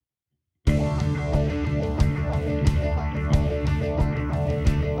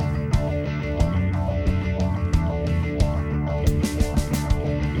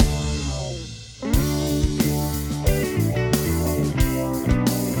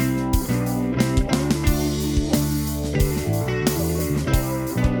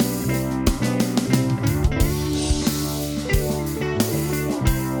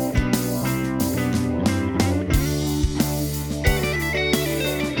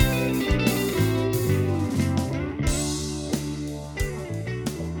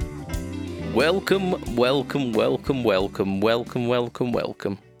Welcome.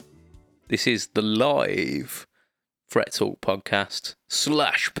 This is the live Fret Talk podcast /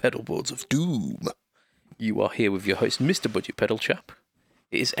 Pedalboards of Doom. You are here with your host, Mr. Budget Pedal Chap.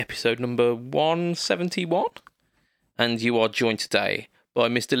 It is episode number 171, and you are joined today by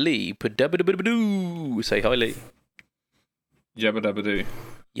Mr. Lee Padabadabadoo. Say hi, Lee. Yabba dabba doo.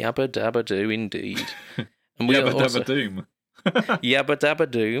 Yabba dabba doo, indeed. And we Yabba are also... dabba doom. Yabba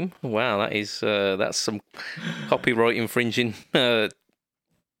dabba doom. Wow, that's some copyright infringing,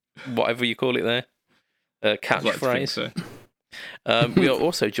 whatever you call it there, catchphrase. So. We are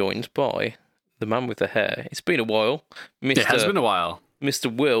also joined by the man with the hair. It's been a while, Mr. It has been a while.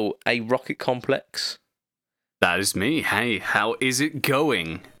 Mr. Will, a Rocket Complex. That is me. Hey, how is it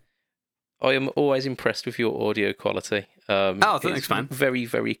going? I am always impressed with your audio quality. Thanks, man. Very,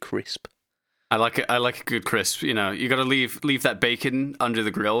 very crisp. I like it. I like a good crisp. You know, you got to leave that bacon under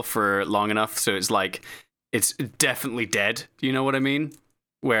the grill for long enough so it's like it's definitely dead. You know what I mean?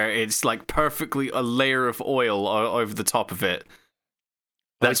 Where it's like perfectly a layer of oil over the top of it.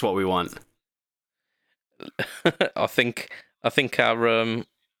 That's what we want. I think our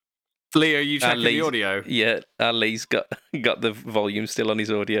Lee, are you checking the audio? Yeah, our Lee's got the volume still on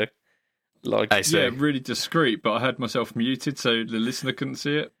his audio. Like, I see. Yeah, really discreet, but I had myself muted so the listener couldn't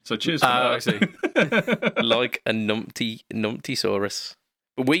see it. So cheers for that. I see. like a numptysaurus.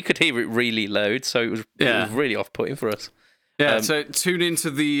 But we could hear it really loud, so it was really off-putting for us. Yeah, so tune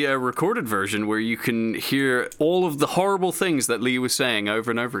into the recorded version where you can hear all of the horrible things that Lee was saying over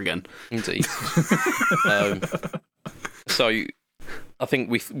and over again. Indeed. So I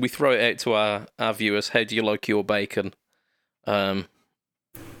think we throw it out to our viewers. How do you like your bacon?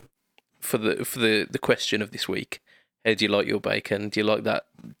 For the question of this week, how do you like your bacon? Do you like that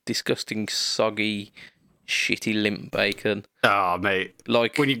disgusting, soggy, shitty, limp bacon? Oh, mate.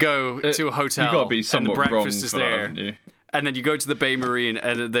 Like when you go to a hotel you got to be and the somewhat breakfast wrong is for there, that, haven't you? and then you go to the Bay Marine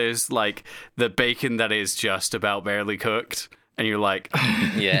and there's like the bacon that is just about barely cooked, and you're like,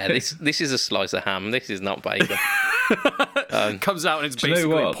 yeah, this is a slice of ham. This is not bacon. Comes out and it's Do you know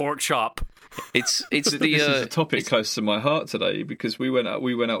basically a what? pork chop. It's This is a topic close to my heart today because we went out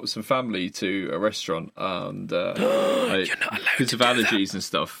with some family to a restaurant and you're not allowed because to of do allergies and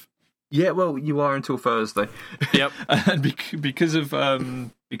stuff. Yeah, well, you are until Thursday. Yep. And because of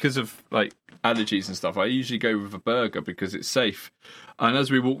like allergies and stuff, I usually go with a burger because it's safe. And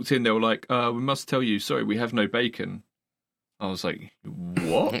as we walked in, they were like, "We must tell you, sorry, we have no bacon." I was like,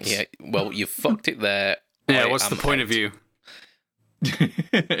 "What?" Yeah, well, you fucked it there. Yeah, what's the point of view?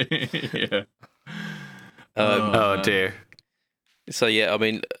 Yeah. Oh dear. So yeah, I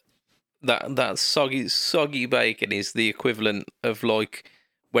mean that soggy bacon is the equivalent of like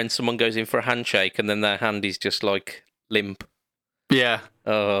when someone goes in for a handshake and then their hand is just like limp. Yeah.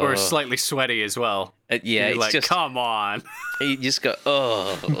 Or slightly sweaty as well. Yeah, You're it's like, just come on. you just go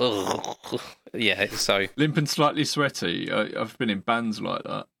yeah. So Limp and slightly sweaty. I've been in bands like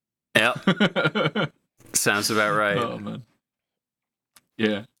that. Yep. Sounds about right. Oh man.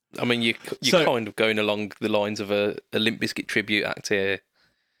 Yeah. I mean you're kind of going along the lines of a Limp Bizkit tribute act here.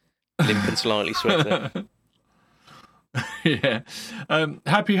 Limp and slightly sweaty. Yeah.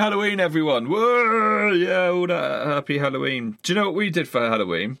 Happy Halloween, everyone. Whoa! Yeah, all that happy Halloween. Do you know what we did for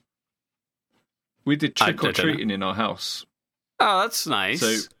Halloween? We did trick or treating in our house. Oh, that's nice.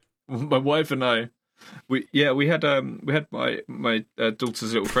 So my wife and I, we had my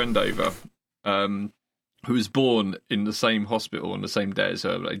daughter's little friend over, who was born in the same hospital on the same day as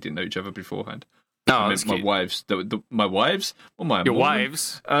her. They didn't know each other beforehand. Oh, that's my cute. wives, my wives, or my Your woman?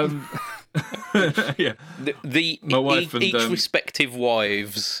 wives. Yeah, my wife and each respective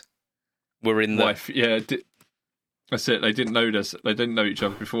wives were in the wife. Yeah, that's it. They didn't know this. They didn't know each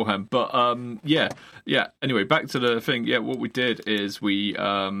other beforehand. But yeah. Anyway, back to the thing. Yeah, what we did is we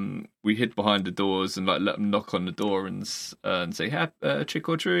hid behind the doors and like let them knock on the door and say trick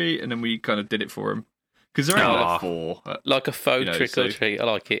or treat, and then we kind of did it for them because they're only like 4. like a faux trick or treat. I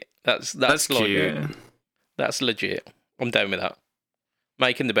like it. That's like, cute. Yeah. That's legit. I'm down with that.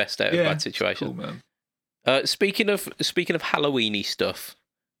 Making the best out of a bad situation. Cool, man. Speaking of Halloweeny stuff,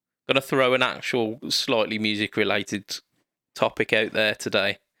 gonna throw an actual slightly music related topic out there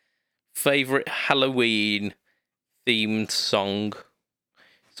today. Favorite Halloween themed song.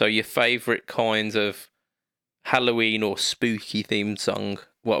 So your favorite kinds of Halloween or spooky themed song.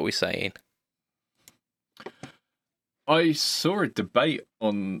 What are we saying? I saw a debate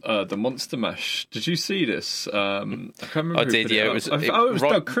on the Monster Mash. Did you see this? I can't remember. I did. Yeah, it was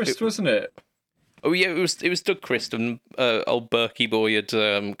Doug Christ, wasn't it? Oh yeah, it was Doug Christ and old Berkey Boy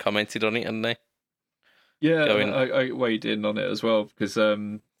had commented on it, hadn't they? Yeah, I weighed in on it as well because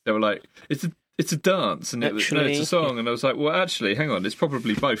They were like, it's a dance, and it's a song, and I was like, well, actually, hang on, it's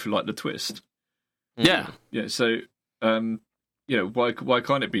probably both, like the twist. Yeah. Yeah. So, why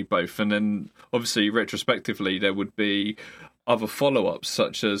can't it be both? And then, obviously, retrospectively, there would be other follow-ups,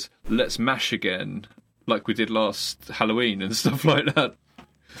 such as "Let's Mash Again," like we did last Halloween and stuff like that.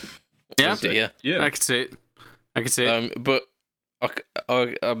 Yeah. I could see it. But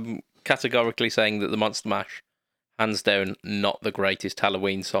I'm categorically saying that the Monster Mash, hands down, not the greatest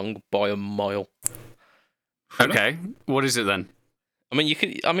Halloween song by a mile. Okay, what is it then? I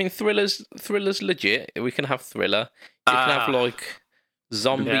mean, Thriller's legit. We can have Thriller. You can have like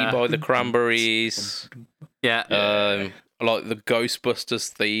Zombie by the Cranberries. Yeah. Like the Ghostbusters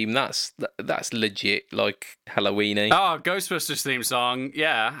theme. That's legit. Like Halloweeny. Oh, Ghostbusters theme song.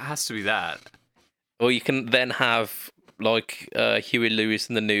 Yeah, it has to be that. Or you can then have like Huey Lewis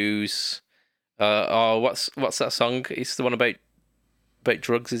and the News. What's that song? It's the one about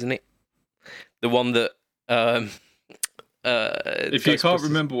drugs, isn't it? The one that if you can't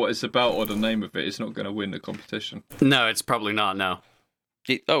remember what it's about or the name of it, it's not going to win the competition. No, it's probably not. No.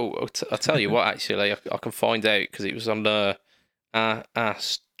 I'll tell you what. Actually, I can find out because it was on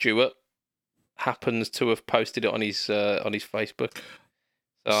Stuart happens to have posted it on his Facebook.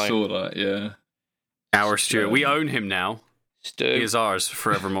 So, I saw that. Yeah. Our Stuart. We own him now. Stu. He is ours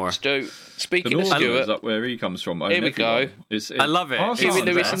forevermore. Stu. Speaking of Stuart, is up where he comes from. Here we go. I love it. Huey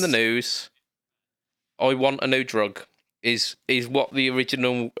Lewis in the News. I Want a New Drug is what the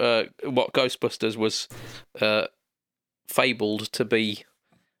original what Ghostbusters was fabled to be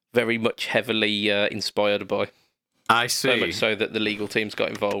very much heavily inspired by. I see. So much so that the legal teams got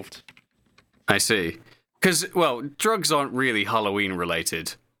involved. I see. Because, well, drugs aren't really Halloween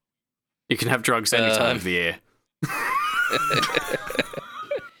related. You can have drugs any time of the year.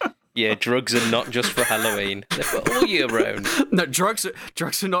 Yeah, drugs are not just for Halloween. They're for all year round. No, drugs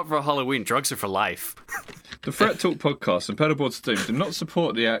are not for Halloween. Drugs are for life. The Fret Talk podcast and Pedalboard Steam do not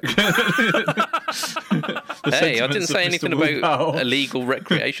support the act. Hey, I didn't say anything about illegal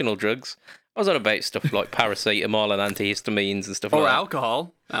recreational drugs. I was on about stuff like paracetamol and antihistamines and stuff like that. Or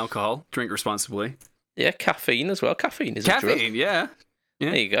alcohol. Alcohol. Drink responsibly. Yeah, caffeine as well. Caffeine is a drug. Caffeine, yeah.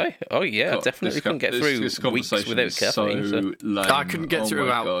 There you go. Oh, yeah, I definitely couldn't get through weeks without caffeine. So lame. I couldn't get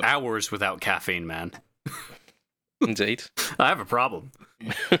through hours without caffeine, man. Indeed. I have a problem.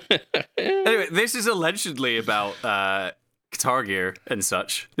 Anyway, this is allegedly about Guitar Gear and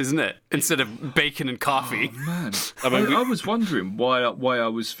such, isn't it? Instead of bacon and coffee. Oh, man. I was wondering why I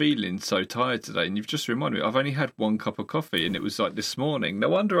was feeling so tired today, and you've just reminded me. I've only had one cup of coffee, and it was like this morning. No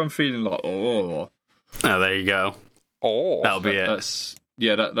wonder I'm feeling like, Oh, there you go. Oh. That'll be it.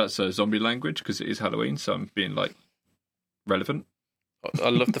 That's a zombie language because it is Halloween, so I'm being like relevant. I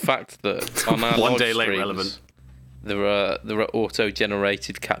love the fact that on our one live day late streams, relevant. There are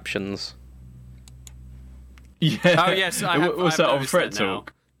auto-generated captions. Yeah. Oh yes, what's that on Fret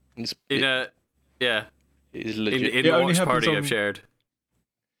Talk? It is legit. In the watch party I've shared.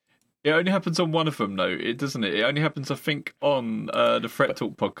 It only happens on one of them, though, doesn't it? It only happens, I think, on the Fret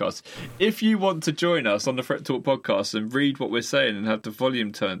Talk podcast. If you want to join us on the Fret Talk podcast and read what we're saying and have the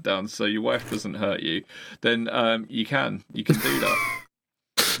volume turned down so your wife doesn't hurt you, then you can do that.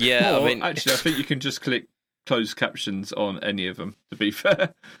 Yeah, or, I mean, actually, I think you can just click closed captions on any of them. To be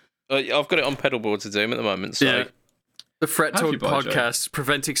fair, I've got it on pedalboard to Zoom at the moment. So yeah. The Fret Talk podcast Joe?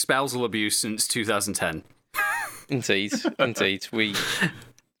 preventing spousal abuse since 2010. Indeed.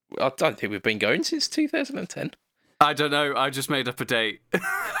 I don't think we've been going since 2010. I don't know. I just made up a date.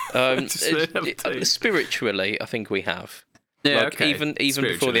 Spiritually, I think we have. Yeah, like, okay. Even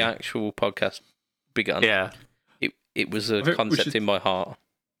before the actual podcast began. Yeah. It was a concept in my heart.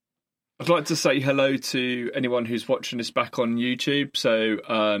 I'd like to say hello to anyone who's watching this back on YouTube. So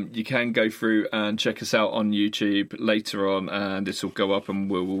you can go through and check us out on YouTube later on, and this will go up, and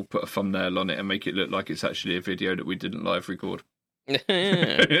we'll put a thumbnail on it and make it look like it's actually a video that we didn't live record.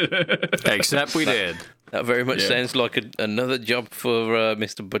 Except we did. That very much sounds like another job for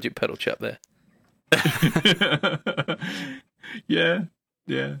Mr. Budget Pedal Chap there. Yeah,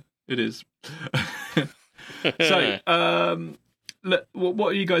 it is. So, what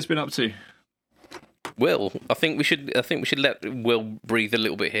have you guys been up to? Will, I think we should let Will breathe a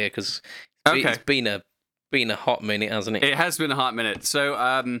little bit here because it's been a hot minute, hasn't it? It has been a hot minute.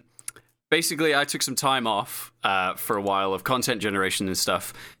 So, basically, I took some time off for a while of content generation and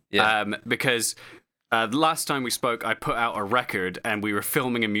stuff. Yeah. Because the last time we spoke, I put out a record and we were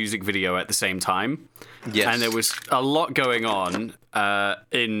filming a music video at the same time. Yes. And there was a lot going on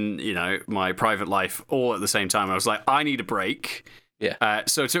in my private life all at the same time. I was like, I need a break. Yeah.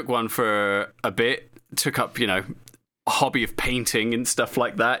 So I took one for a bit, took up, hobby of painting and stuff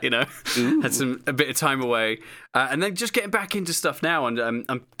like that. You know, had a bit of time away, and then just getting back into stuff now. And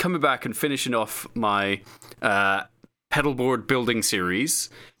I'm coming back and finishing off my pedalboard building series.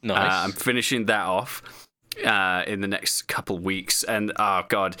 Nice. I'm finishing that off in the next couple weeks, and oh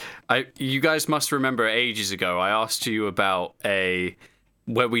god, you guys must remember ages ago I asked you about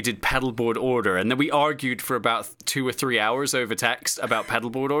where we did pedalboard order, and then we argued for about 2 or 3 hours over text about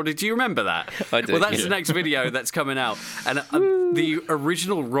pedalboard order. Do you remember that? I do. Well, that's the next video that's coming out, and the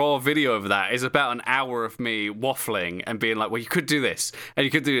original raw video of that is about an hour of me waffling and being like, well, you could do this and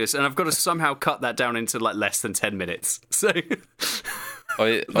you could do this, and I've got to somehow cut that down into like less than 10 minutes. So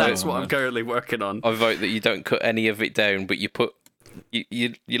that's what I'm currently working on. I vote that you don't cut any of it down, but you put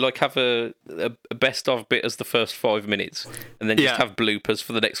you like have a best of bit as the first 5 minutes, and then just have bloopers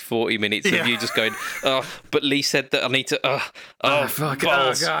for the next 40 minutes of you just going, oh, but Lee said that I need to, fuck,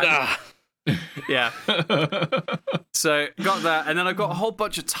 balls, oh god. Yeah. So got that, and then I've got a whole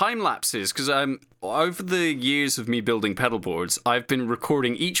bunch of time lapses because over the years of me building pedal boards, I've been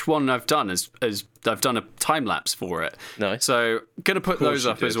recording each one I've done as I've done a time lapse for it. Nice. So gonna put those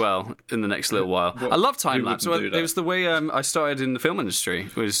up as well in the next little while. I love time lapse. It was the way I started in the film industry,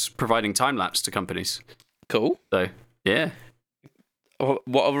 was providing time lapse to companies. Cool. So yeah.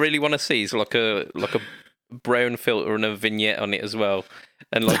 What I really want to see is like a brown filter and a vignette on it as well,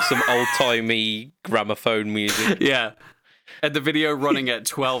 and like some old timey gramophone music. Yeah. And the video running at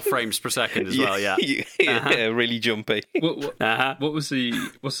 12 frames per second as well, yeah. Yeah, really jumpy. What's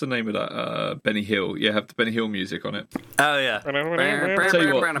the name of that? Benny Hill. Yeah, have the Benny Hill music on it. Oh, yeah. Tell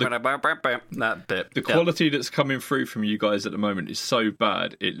you what, that bit. The quality that's coming through from you guys at the moment is so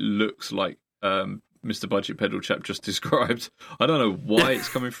bad, it looks like Mr. Budget Pedal Chap just described. I don't know why it's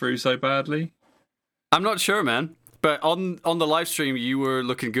coming through so badly. I'm not sure, man. But on the live stream, you were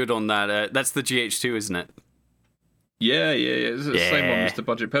looking good on that. That's the GH2, isn't it? Yeah. It's the same one Mr.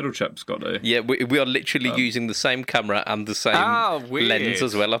 Budget Pedal Chap's got to. Yeah, we are literally using the same camera and the same lens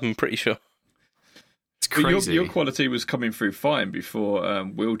as well, I'm pretty sure. It's crazy. Your quality was coming through fine before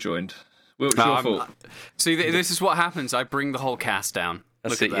Will joined. Will, it's your fault. See, this is what happens. I bring the whole cast down.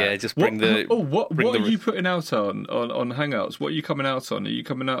 That's it, yeah. Just bring the... What are you putting out on Hangouts? What are you coming out on? Are you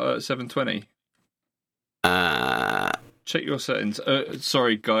coming out at 720? Check your settings.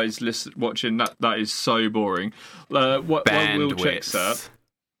 Sorry, guys, watching that is so boring. While Will checks that,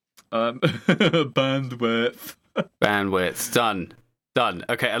 bandwidth. Bandwidth done.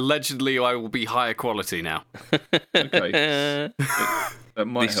 Okay, allegedly I will be higher quality now. Okay, that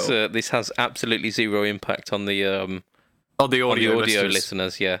might help. This has absolutely zero impact on the audio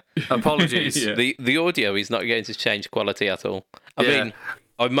listeners. Yeah, apologies. Yeah. The audio is not going to change quality at all. I mean,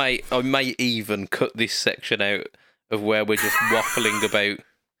 I may even cut this section out of where we're just waffling about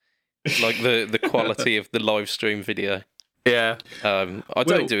like the quality of the live stream video. Yeah. I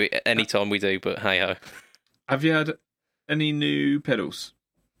don't do it any time we do, but hey ho. Have you had any new pedals?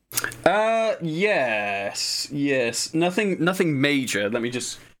 Yes. Nothing major. Let me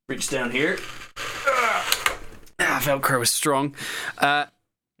just reach down here. Velcro is strong.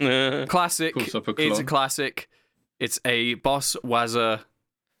 Classic. It's a classic. It's a Boss Waza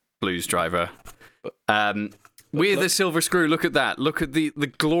Blues Driver. With the silver screw. Look at that. Look at the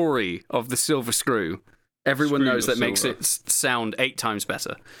glory of the silver screw. Everyone knows that makes it sound 8 times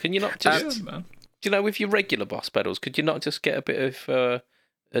better. Can you not just... do you know, with your regular Boss pedals, could you not just get a bit of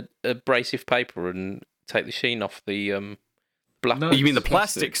abrasive paper and take the sheen off the black... No, you mean the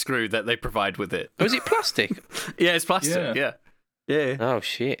plastic screw that they provide with it? Oh, is it plastic? Yeah, it's plastic, yeah. Oh,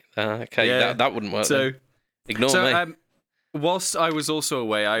 shit. Okay, yeah. that wouldn't work. So, then. Ignore me. Whilst I was also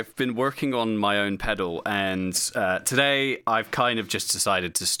away, I've been working on my own pedal, and today I've kind of just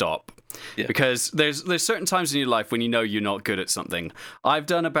decided to stop. Yeah. Because there's certain times in your life when you know you're not good at something. I've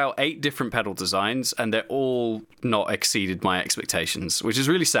done about 8 different pedal designs, and they're all not exceeded my expectations, which is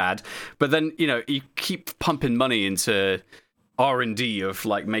really sad. But then, you keep pumping money into R&D of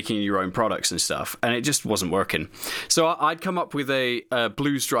like making your own products and stuff, and it just wasn't working. So I'd come up with a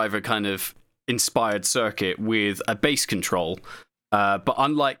Blues Driver kind of inspired circuit with a bass control, but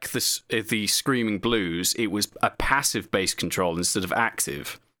unlike the Screaming Blues, it was a passive bass control instead of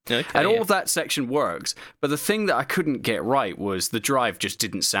active. Okay, and all of that section works, but the thing that I couldn't get right was the drive just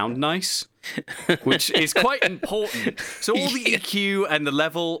didn't sound nice, which is quite important. So all the EQ and the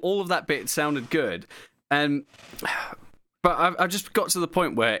level, all of that bit sounded good, but I've just got to the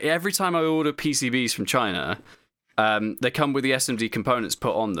point where every time I order PCBs from China, they come with the SMD components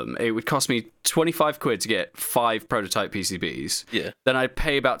put on them. It would cost me 25 quid to get 5 prototype PCBs. Yeah. Then I'd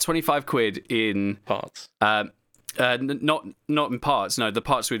pay about 25 quid in parts. Not in parts. No, the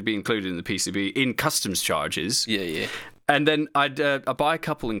parts would be included in the PCB in customs charges. Yeah. And then I'd buy a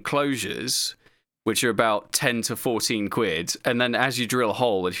couple enclosures, which are about 10 to 14 quid. And then as you drill a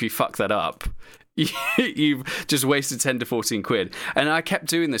hole, if you fuck that up, you've just wasted 10 to 14 quid. And I kept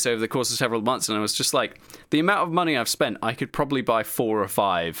doing this over the course of several months, and I was just like, the amount of money I've spent, I could probably buy 4 or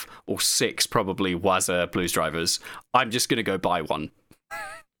 5 or 6 probably Waza blues drivers. I'm just going to go buy one.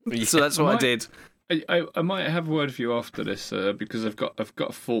 So that's what I did. I might have a word for you after this, because I've got a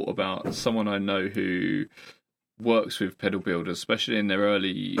thought about someone I know who works with pedal builders, especially in their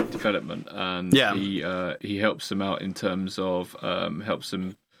early development, and he helps them out in terms of helps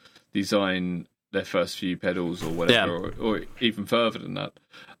them design their first few pedals or whatever, or even further than that.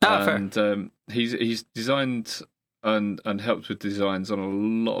 And he's designed and helped with designs on a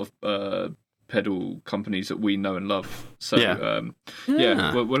lot of pedal companies that we know and love. So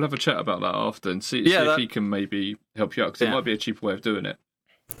we'll have a chat about that after and see if he can maybe help you out, because it might be a cheaper way of doing it.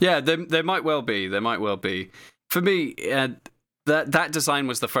 Yeah, there might well be. For me, that design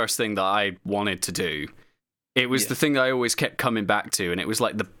was the first thing that I wanted to do. It was the thing that I always kept coming back to, and it was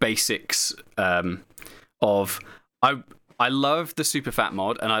like the basics of... I love the Super Fat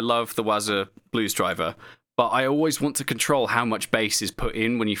mod, and I love the Waza Blues Driver, but I always want to control how much bass is put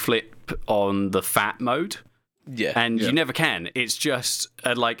in when you flip on the fat mode. Yeah. And you never can. It's just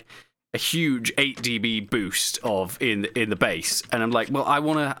like a huge 8 dB boost in the bass, and I'm like, well,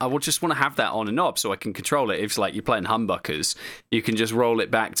 I just want to have that on a knob so I can control it. If it's like you're playing humbuckers, you can just roll it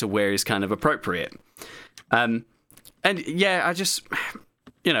back to where is kind of appropriate. And yeah, I just,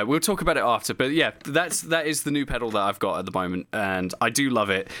 we'll talk about it after, but yeah, that is the new pedal that I've got at the moment, and I do love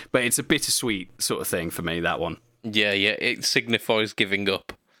it, but it's a bittersweet sort of thing for me, that one. Yeah, it signifies giving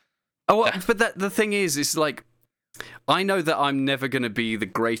up. Oh, well, but the thing is, it's like, I know that I'm never going to be the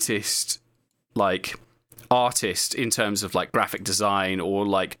greatest, like, artist in terms of, like, graphic design or,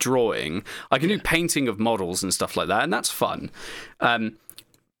 like, drawing. I can do painting of models and stuff like that, and that's fun.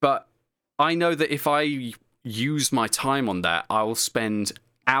 But I know that if I use my time on that, I will spend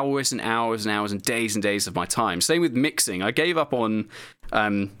hours and hours and hours and days of my time. Same with mixing. I gave up on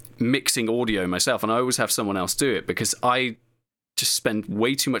mixing audio myself, and I always have someone else do it because I just spend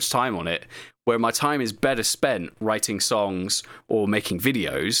way too much time on it, where my time is better spent writing songs or making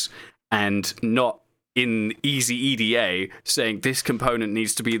videos, and not in easy EDA saying this component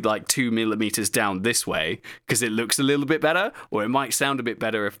needs to be like 2 millimeters down this way because it looks a little bit better, or it might sound a bit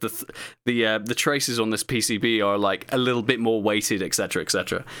better if the traces on this PCB are like a little bit more weighted, etc.,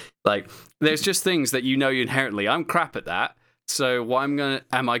 etc. Like, there's just things that inherently I'm crap at that. So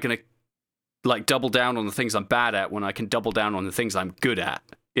am I gonna like double down on the things I'm bad at when I can double down on the things I'm good at?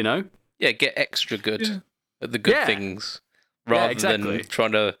 Yeah, get extra good at the good things rather than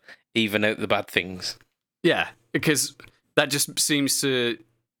trying to even out the bad things. Yeah, because that just seems to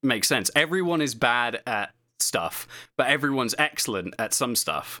make sense. Everyone is bad at stuff, but everyone's excellent at some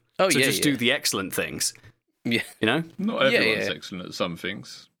stuff. So just do the excellent things. Yeah. Not everyone's excellent at some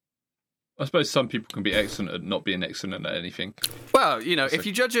things. I suppose some people can be excellent at not being excellent at anything. Well, if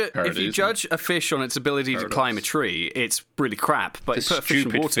you judge a fish on its ability to climb a tree, it's really crap. But you put a fish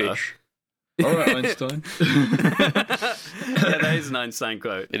in water. Fish. All right, Einstein. Yeah, that is an Einstein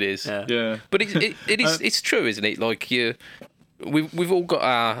quote. It is. Yeah. But it's true, isn't it? Like we've all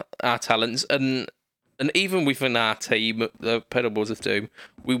got our talents, and even within our team, the Pedal Boards of Doom,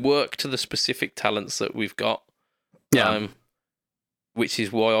 we work to the specific talents that we've got. Yeah. Which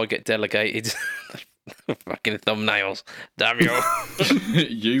is why I get delegated fucking thumbnails. Damn you!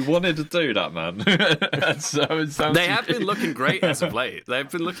 You wanted to do that, man. They have been looking great as of late.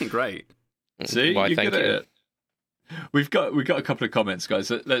 They've been looking great. See, you're good at it. We've got a couple of comments, guys.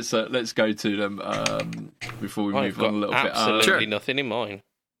 Let's go to them before we move on a little bit. Absolutely nothing in mind.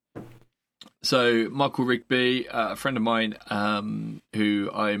 So Michael Rigby, a friend of mine, who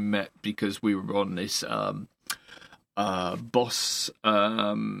I met because we were on this Boss.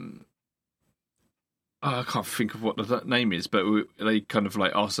 I can't think of what the name is, but they kind of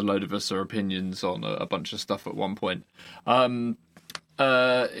like asked a load of us our opinions on a bunch of stuff at one point.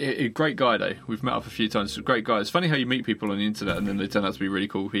 A great guy though. We've met up a few times. A great guy. It's funny how you meet people on the internet and then they turn out to be really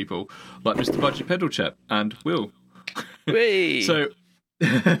cool people, like Mr. Budgie Pedal Chap and Will. So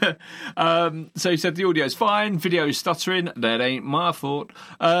he said the audio's fine, video's stuttering. That ain't my fault.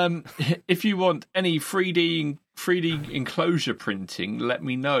 If you want any 3D enclosure printing, let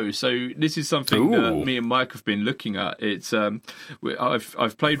me know. So this is something that me and Mike have been looking at. It's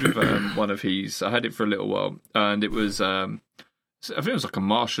I've played with one of his. I had it for a little while, and it was I think it was like a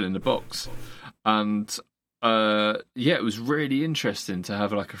Marshall in the box, and it was really interesting to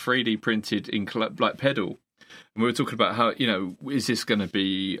have like a 3D printed like pedal. And we were talking about how, is this going to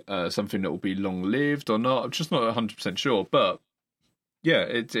be something that will be long lived or not? I'm just not 100% sure, but yeah,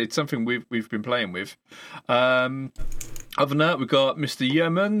 it's something we've been playing with. Other than that, we've got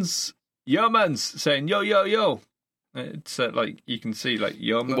Mr. Yeomans saying yo yo yo. It's like you can see like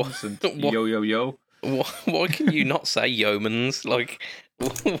Yeomans and yo yo yo. Why can you not say Yeomans? Like,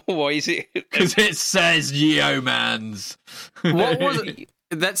 why is it? Because it says Yeomans. What was it?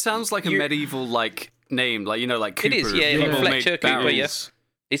 That sounds like a medieval like name, like like Cooper. It is, yeah, People like Fletcher make Cooper. barrels. Yes,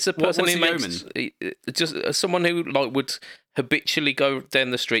 it's a person what's who a makes just someone who like would habitually go down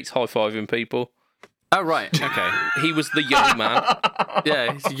the streets high fiving people. Oh right, okay. He was the yeoman.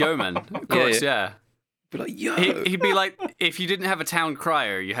 Yeah, he's a yeoman. Of course, yeah. Be like, yo. He'd be like, if you didn't have a town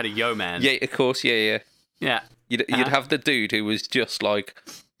crier, you had a yeoman. Yeah, of course, yeah. Yeah. You'd have the dude who was just like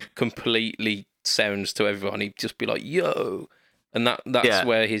completely sounds to everyone. He'd just be like, yo. And that's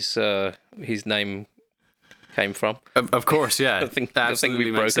where his name came from. Of course, yeah. I think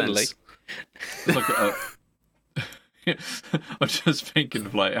we've broken the link. I'm just thinking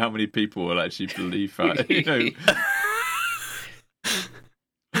of like how many people will actually believe that.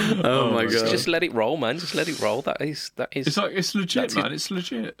 Oh my god! Just let it roll, man. Just let it roll. That is. It's legit, man. It's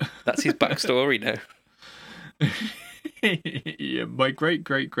legit. That's his backstory now. Yeah, my great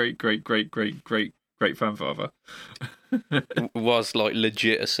grandfather was like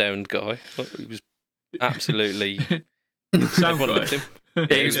legit a sound guy. He was absolutely sound guy.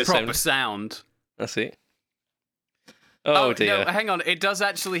 It was proper sound. That's it. Oh dear! No, hang on. It does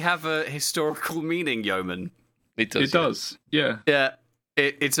actually have a historical meaning, yeoman. It does. It does. Yeah. Yeah.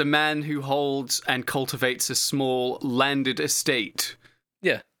 It's a man who holds and cultivates a small landed estate.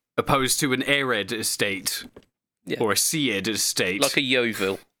 Yeah. Opposed to an arid estate. Yeah. Or a seared estate. Like a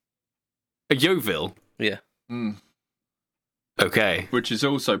Yeovil. A Yeovil? Yeah. Mm. Okay. Which is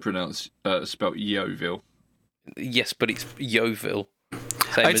also pronounced, spelt Yeovil. Yes, but it's Yeovil.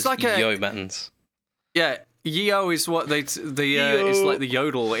 Same It's as like a Yeomans. Yeah, Yeo is what it's like the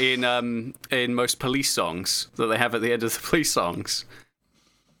yodel in most police songs that they have at the end of the police songs.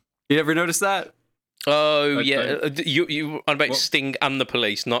 You ever notice that? Oh yeah, you on about what? Sting and the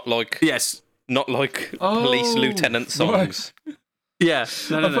Police, not like police lieutenant songs. Right. Yeah,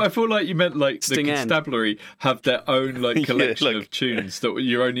 no. I feel like you meant like Sting the constabulary have their own like collection of tunes that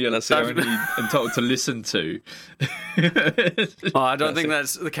you're only entitled to listen to. I don't think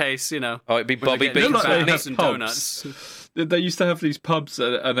that's the case. Oh, it'd be Bobby B. and donuts. They used to have these pubs,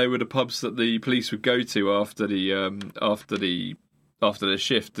 and they were the pubs that the police would go to after the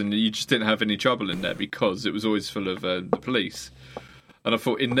shift, and you just didn't have any trouble in there because it was always full of the police. And I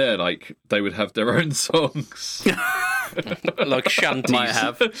thought in there, like, they would have their own songs. Like shanties. Might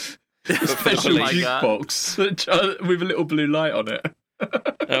have. A special jukebox with a little blue light on it.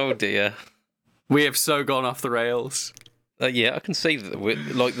 Oh, dear. We have so gone off the rails. Yeah, I can see that.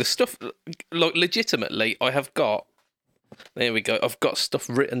 Like, the stuff, like, legitimately, I have got... There we go. I've got stuff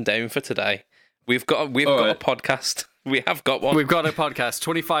written down for today. We've got a podcast. We have got one. We've got a podcast.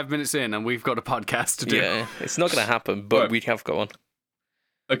 25 minutes in, and we've got a podcast to do. Yeah, it's not going to happen, but we have got one.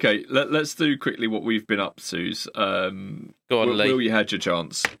 Okay, let's do quickly what we've been up to. Go on, Lee. Will, you had your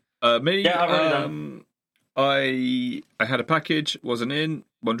chance. Me, I had a package, wasn't in,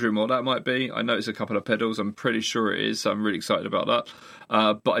 wondering what that might be. I noticed a couple of pedals. I'm pretty sure it is, so I'm really excited about that.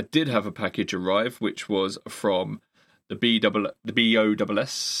 But I did have a package arrive, which was from the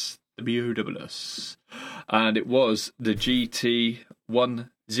BOSS, and it was the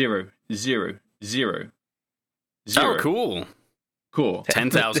GT1000. Oh, cool. Cool.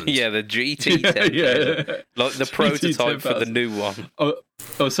 10,000. Yeah, the GT 10,000. Yeah. Like the prototype for the new one. I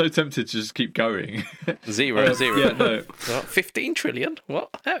was so tempted to just keep going. Zero. Yeah, no. 15 trillion? What?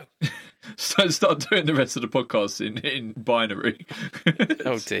 How? So start doing the rest of the podcast in binary.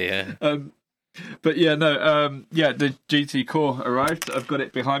 Oh, dear. But yeah, no. The GT Core arrived. I've got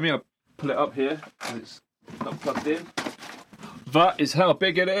it behind me. I'll pull it up here. It's not plugged in. That is how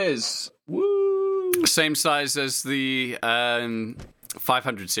big it is. Woo! Same size as the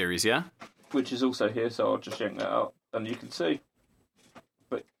 500 series, yeah? Which is also here, so I'll just yank that out and you can see.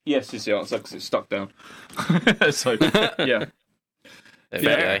 But yes is the answer because it's stuck down. So, yeah.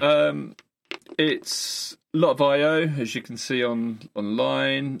 It's a lot of I/O, as you can see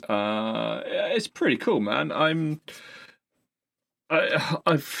online. It's pretty cool, man.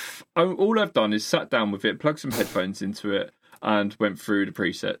 All I've done is sat down with it, plugged some headphones into it, and went through the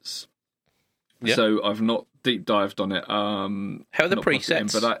presets. Yeah. So I've not deep dived on it. How are the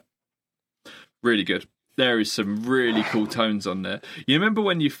presets? Really good. There is some really cool tones on there. You remember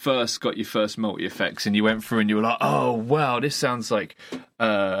when you first got your first multi effects and you went through and you were like, "Oh wow, this sounds like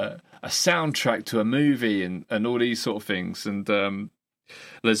a soundtrack to a movie and all these sort of things. And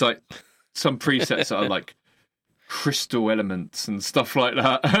there's like some presets that are like crystal elements and stuff like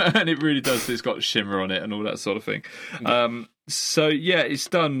that, and it really does. It's got shimmer on it and all that sort of thing. So yeah, it's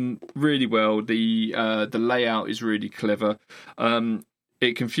done really well. The layout is really clever.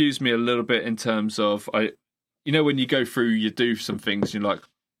 It confused me a little bit in terms of when you go through, you do some things, you're like,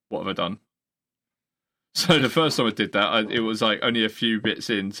 what have I done? So the first time I did that, it was like only a few bits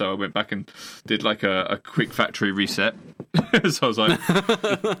in, so I went back and did like a quick factory reset. So I was like,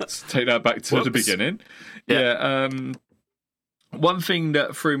 let's take that back to the beginning. Yeah. One thing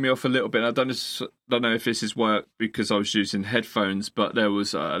that threw me off a little bit, I don't know if this is work because I was using headphones, but there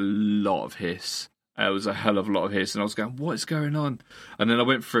was a lot of hiss. There was a hell of a lot of hiss, and I was going, what is going on? And then I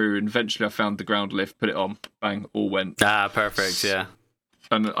went through, and eventually I found the ground lift, put it on, bang, all went. Perfect, yeah.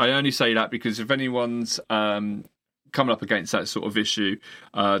 And I only say that because if anyone's coming up against that sort of issue,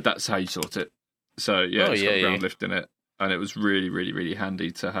 that's how you sort it. So yeah, it's got ground lift in it, and it was really, really, really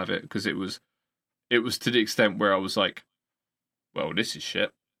handy to have it because it was to the extent where I was like, well, this is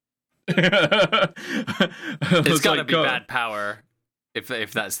shit. It's got to be bad power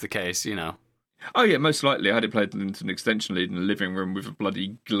if that's the case, Oh yeah, most likely. I had it plugged into an extension lead in the living room with a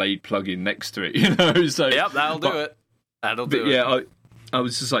bloody Glade plug-in next to it, So yep, that'll do it. That'll do it. Yeah, I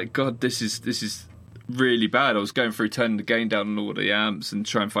was just like, God, this is really bad. I was going through turning the gain down on all the amps and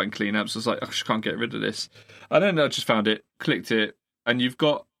trying to find clean amps. I was like, I just can't get rid of this. And then I just found it, clicked it, and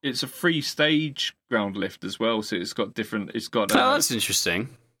it's a 3-stage ground lift as well. So it's got different. It's got. Oh, that's interesting.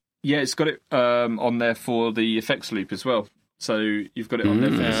 Yeah, it's got it on there for the effects loop as well. So you've got it on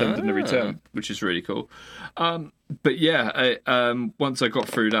there for the send and the return, which is really cool. But yeah, once I got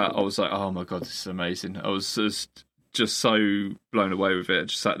through that, I was like, oh my God, this is amazing. I was just so blown away with it. I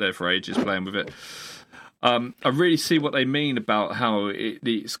just sat there for ages playing with it. I really see what they mean about how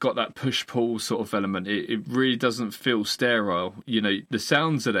it's got that push-pull sort of element. It really doesn't feel sterile. The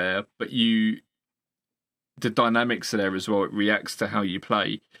sounds are there, but the dynamics are there as well. It reacts to how you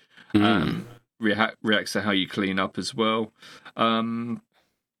play. Reacts to how you clean up as well.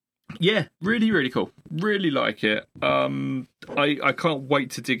 Yeah, really, really cool. Really like it. I can't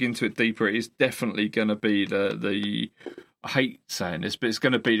wait to dig into it deeper. It is definitely going to be the I hate saying this, but it's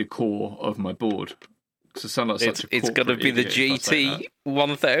going to be the core of my board. Because I sound like such it's going to be the GT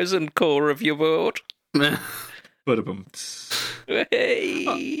 1000 core of your board. But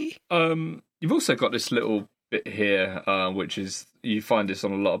Hey. You've also got this little bit here, which is you find this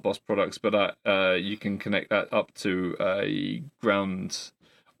on a lot of Boss products, but you can connect that up to a ground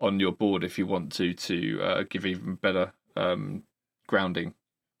on your board if you want to give even better grounding.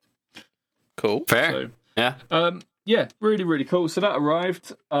 Cool. Fair. So, yeah, really, really cool. So that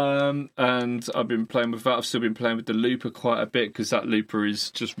arrived, and I've been playing with that. I've still been playing with the looper quite a bit because that looper is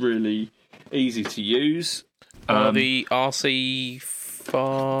just really easy to use. The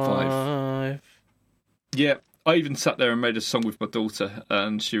RC5. Yeah, I even sat there and made a song with my daughter,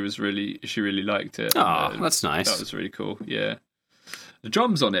 and she really liked it. Oh, that's nice. That was really cool. Yeah, the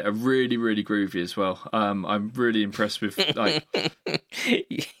drums on it are really, really groovy as well. I'm really impressed with like.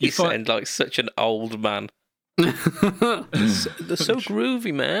 You sound like such an old man. They're so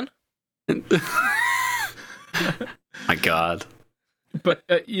groovy, man. My God. But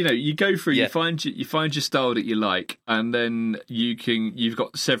you go through, you find your style that you like, and then you've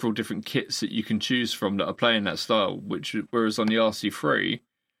got several different kits that you can choose from that are playing that style. Whereas on the RC3,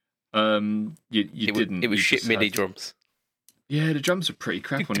 didn't. It was shit MIDI drums. Yeah, the drums are pretty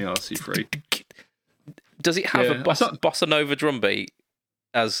crap on the RC3. Does it have a bossa nova drum beat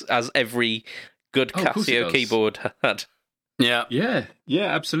as every good Casio keyboard had? Yeah,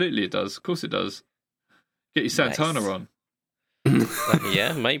 absolutely it does. Of course it does. Get your Santana on.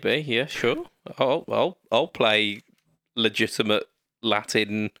 Yeah, maybe. Yeah, sure. I'll play legitimate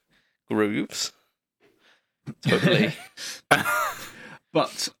Latin grooves. Totally.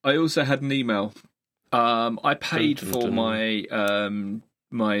 But I also had an email. I paid for my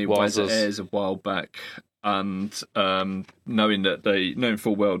Wiser Airs a while back, and knowing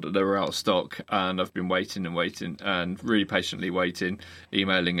full well that they were out of stock, and I've been waiting and really patiently waiting,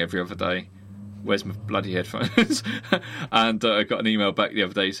 emailing every other day. Where's my bloody headphones? And I got an email back the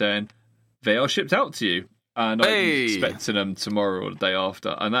other day saying they are shipped out to you, and I'm expecting them tomorrow or the day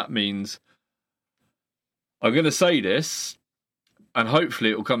after. And that means I'm going to say this, and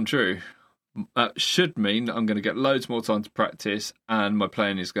hopefully it will come true. That should mean I'm going to get loads more time to practice, and my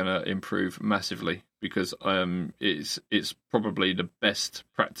playing is going to improve massively because it's probably the best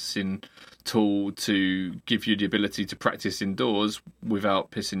practicing tool to give you the ability to practice indoors without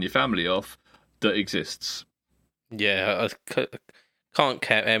pissing your family off that exists. Yeah, I Can't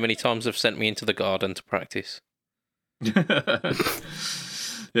count how many times they've sent me into the garden to practice.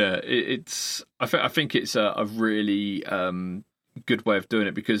 Yeah, it's. I think it's a really good way of doing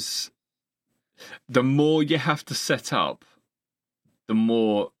it, because the more you have to set up, the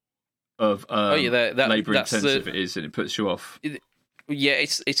more of labour intensive it is, and it puts you off. Yeah,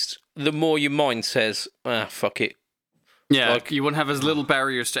 it's the more your mind says, fuck it. Yeah, you want to have as little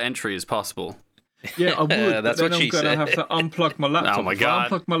barriers to entry as possible. Yeah, I would. That's but then what I'm going to have to unplug my laptop. Oh my If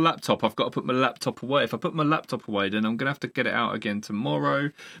God. I unplug my laptop, I've got to put my laptop away. If I put my laptop away, then I'm going to have to get it out again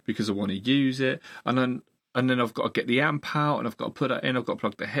tomorrow because I want to use it. And then I've got to get the amp out, and I've got to put that in. I've got to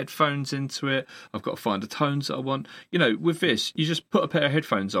plug the headphones into it. I've got to find the tones that I want. You know, with this, you just put a pair of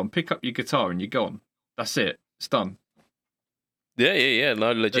headphones on, pick up your guitar, and you're gone. That's it. It's done. Yeah.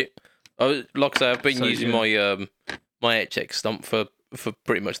 No, legit. Like I say, I've been using my my HX stump for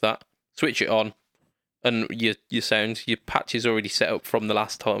pretty much that. Switch it on, and your sounds, your patch is already set up from the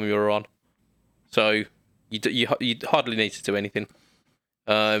last time you were on, so you hardly need to do anything.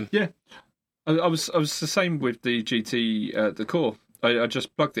 Yeah, I was the same with the GT, the Core. I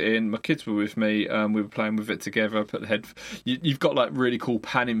just plugged it in. My kids were with me. We were playing with it together. I put the head. You've got like really cool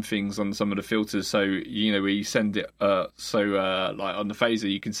panning things on some of the filters. So you know, we send it. Like on the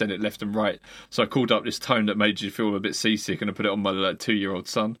phaser, you can send it left and right. So I called up this tone that made you feel a bit seasick, and I put it on my 2-year-old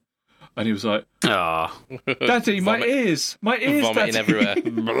son, and he was like, Ah, "Daddy, my ears, vomiting Daddy." everywhere.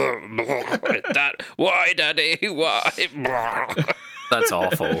 Why, Daddy? Why? that's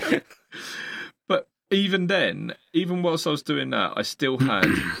awful. But even then, even whilst I was doing that, I still had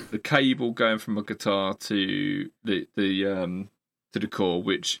the cable going from my guitar to the Core,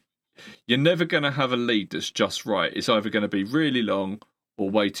 which you're never going to have a lead that's just right. It's either going to be really long or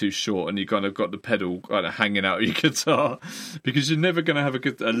way too short, and you kind of got the pedal kind of hanging out of your guitar, because you're never going to have a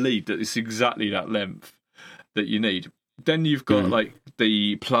lead that is exactly that length that you need. Then you've got like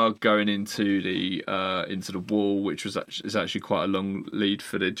the plug going into the wall, which is actually quite a long lead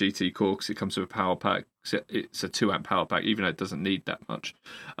for the GT Core, because it comes with a power pack. It's a 2-amp power pack, even though it doesn't need that much.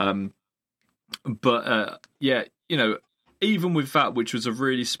 Yeah, you know, even with that, which was a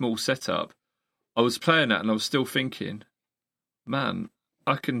really small setup, I was playing that and I was still thinking, man,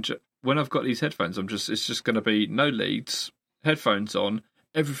 I can when I've got these headphones, it's just going to be no leads, headphones on,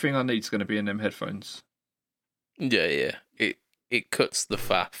 everything I need is going to be in them headphones. Yeah. It cuts the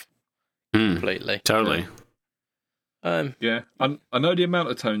faff completely. Totally. Yeah, I know the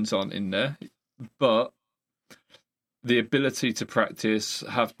amount of tones aren't in there, but the ability to practice,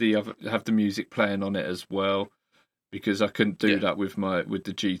 have the music playing on it as well, because I couldn't do that with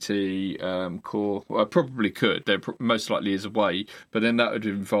the GT Core. Well, I probably could. There most likely is a way, but then that would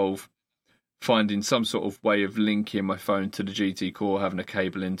involve finding some sort of way of linking my phone to the GT Core, having a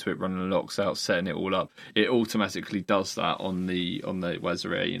cable into it, running the locks out, setting it all up. It automatically does that on the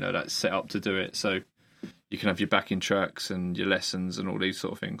Wazza Air. You know, that's set up to do it, so you can have your backing tracks and your lessons and all these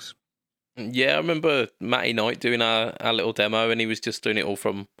sort of things. Yeah, I remember Matty Knight doing our little demo, and he was just doing it all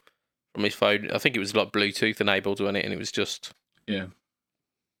from his phone. I think it was like Bluetooth enabled, wasn't it? And it was just yeah.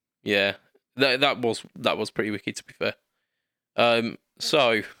 That was pretty wicked, to be fair.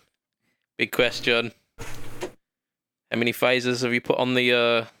 So big question: how many phasers have you put on the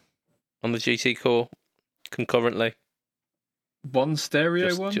GT Core concurrently? One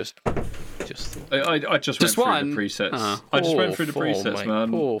stereo one. I just went through the presets. I just went through the presets, mate.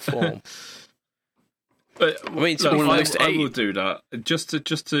 man. Poor form. But, I mean, I will do that just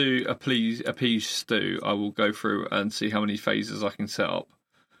to appease Stu. I will go through and see how many phases I can set up.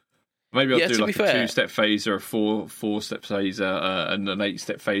 Maybe I'll do like a 2-step phaser, a 4-step phaser, and an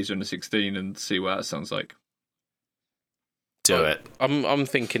 8-step phaser and a 16, and see what that sounds like. Do it. I'm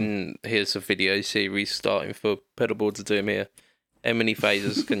thinking here's a video series starting for Pedalboards to Doom here. How many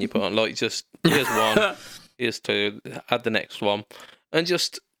phases can you put on? Like, just here's one, here's two, add the next one, and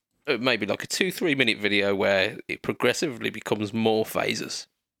just maybe like a 2-3 minute video where it progressively becomes more phases.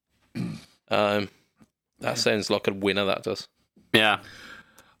 That sounds like a winner. That does. Yeah.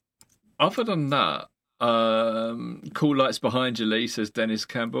 Other than that, cool lights behind you, Lee, says Dennis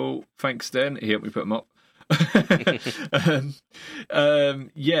Campbell. Thanks, Den. He helped me put them up.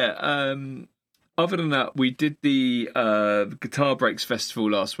 Other than that, we did the Guitar Breaks Festival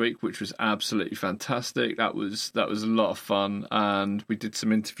last week, which was absolutely fantastic. That was a lot of fun, and we did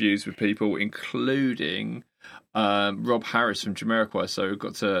some interviews with people, including Rob Harris from Jamiroquai. So we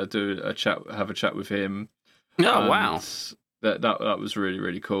got to have a chat with him. Oh, wow. That was really,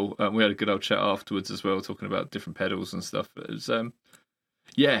 really cool. We had a good old chat afterwards as well, talking about different pedals and stuff. It was, that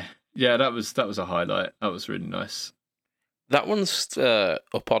was a highlight. That was really nice. That one's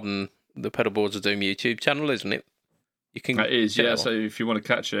up on the Pedalboards of Doom YouTube channel, isn't it? You can. It is, get yeah. it So on. if you want to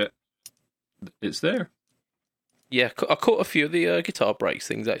catch it, it's there. Yeah, I caught a few of the guitar breaks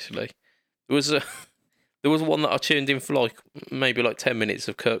things actually. There was a there was one that I tuned in for like maybe like 10 minutes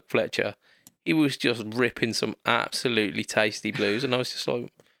of Kirk Fletcher. He was just ripping some absolutely tasty blues, and I was just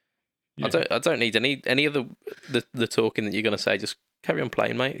like, Yeah. I don't need any of the talking that you're gonna say. Just carry on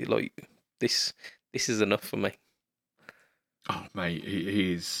playing, mate. Like this is enough for me. Oh, mate,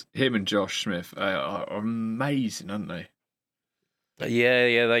 he's him and Josh Smith are amazing, aren't they?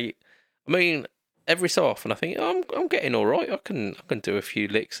 Yeah. I mean, every so often I think I'm getting all right. I can do a few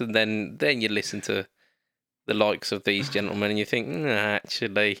licks, and then you listen to the likes of these gentlemen, and you think, nah,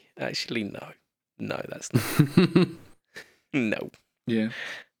 actually, no, that's not, no. Yeah.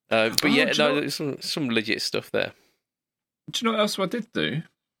 But Oh, yeah, do you no, know- there's some legit stuff there. Do you know what else I did do?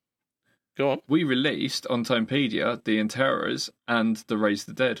 Go on. We released on Timepedia the Enterrors and the Raise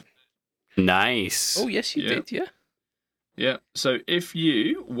the Dead. Nice. Oh yes, you Yeah. did. Yeah. Yeah. So if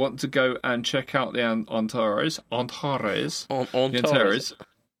you want to go and check out the Enterrors, On the Taurus. Enterrors,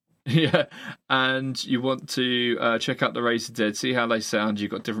 yeah, and you want to check out the Raise the Dead, see how they sound. You've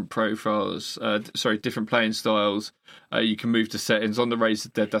got different profiles, different playing styles. You can move to settings on the Raise the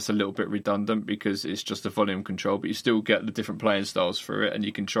Dead. That's a little bit redundant because it's just a volume control, but you still get the different playing styles through it, and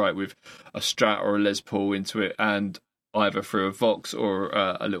you can try it with a Strat or a Les Paul into it, and either through a Vox or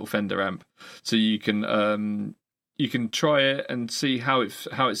a little Fender amp. So you can try it and see how it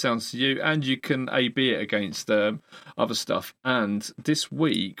sounds to you, and you can A/B it against other stuff. And this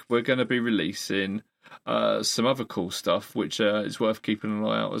week we're going to be releasing some other cool stuff, which is worth keeping an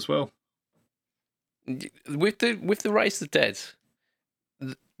eye out as well. With the Raise the Dead,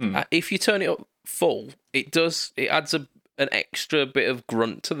 Mm. if you turn it up full, it adds an extra bit of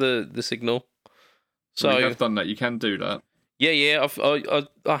grunt to the signal. So So we have done that. You can do that. yeah,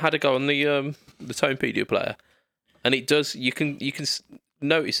 I had a go on the Tonepedia player, and it does. You can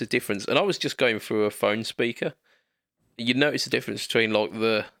notice a difference. And I was just going through a phone speaker. You notice the difference between like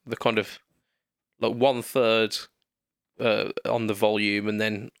the kind of like 1/3 on the volume and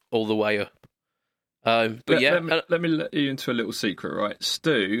then all the way up. But let me let you into a little secret, right?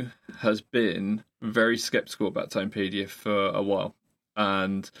 Stu has been very skeptical about Tonepedia for a while,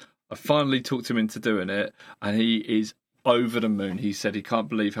 and I finally talked him into doing it, and he is over the moon. He said he can't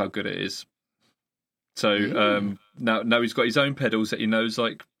believe how good it is. So now he's got his own pedals that he knows,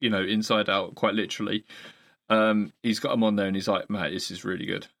 like, you know, inside out, quite literally. He's got them on there, and he's like, "Mate, this is really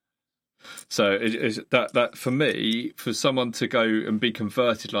good." So that for me, for someone to go and be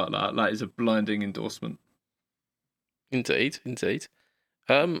converted like that, that is a blinding endorsement. Indeed.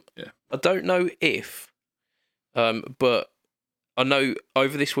 Yeah. I don't know if, but I know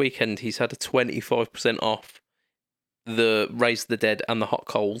over this weekend he's had a 25% off the Raise the Dead and the Hot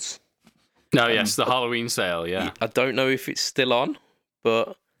Coals. Oh, yes, the Halloween sale, yeah. I don't know if it's still on,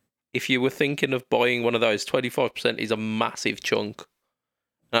 but if you were thinking of buying one of those, 25% is a massive chunk.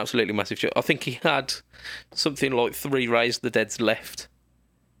 An absolutely massive chunk. I think he had something like 3 Raise the Deads left.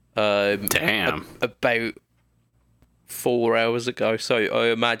 Damn. About 4 hours ago. So I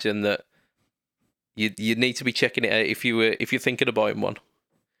imagine that you need to be checking it out if you're thinking of buying one.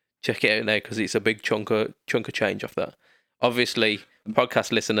 Check it out now because it's a big chunk of change off that. Obviously,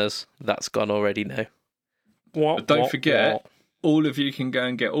 podcast listeners, that's gone already now. But don't forget, all of you can go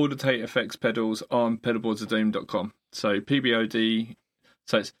and get all the Tate Effects pedals on pedalboardsofdoom.com. So PBOD,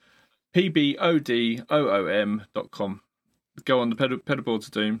 so it's PBODOOM.com. Go on the pedalboards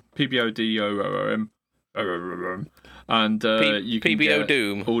of Doom, PBODOOM, and you can PBO get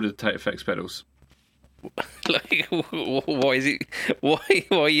Doom. all the Tate Effects pedals. Like, why is it? Why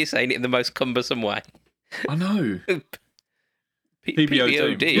are you saying it in the most cumbersome way? I know. PBO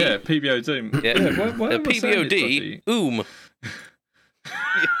Doom. Doom. Yeah, PBO Doom. Yeah. Why am I saying it PBOD.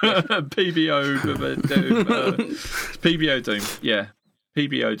 PBO Doom. PBO Doom. Yeah,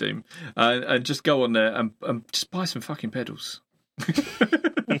 PBO Doom. And just go on there and just buy some fucking pedals.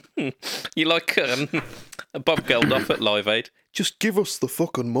 You like Bob Geldof at Live Aid? Just give us the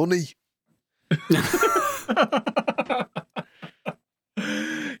fucking money.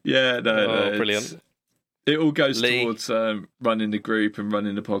 Yeah, no, brilliant. It all goes Lee. towards running the group and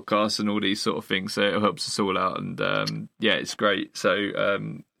running the podcast and all these sort of things. So it helps us all out, and yeah, it's great. So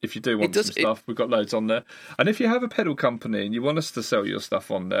if you do want some stuff, we've got loads on there. And if you have a pedal company and you want us to sell your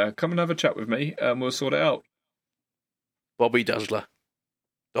stuff on there, come and have a chat with me, and we'll sort it out. Bobby Dazzler,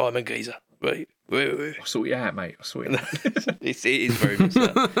 Diamond Geezer. Wait. I'll sort you out, mate. I'll sort you out. It is very much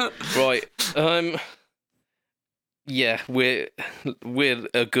that. Right. Yeah, we're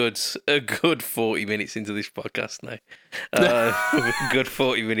a good 40 minutes into this podcast now. Good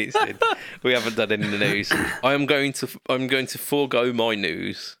 40 minutes in. We haven't done any news. I'm going to forego my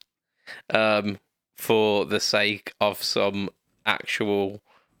news, for the sake of some actual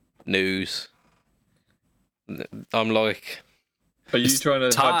news. I'm like, Are you trying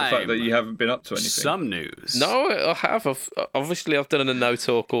to hide the fact that you haven't been up to anything? Some news. no, I have. Obviously, I've done a no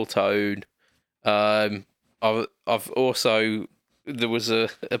talk all tone. I've also, there was a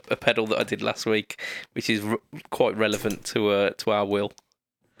pedal that I did last week, which is quite relevant to our will.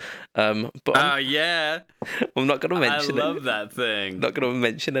 But yeah, I'm not going to mention. I love that thing. Not going to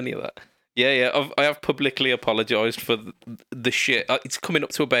mention any of that. Yeah. I have publicly apologised for the shit. It's coming up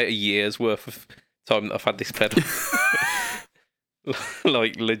to about a year's worth of time that I've had this pedal.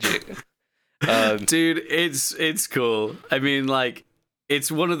 Like legit. Dude, it's cool. I mean, like, it's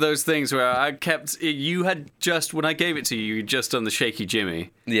one of those things where you had just, when I gave it to you, you'd just done the Shaky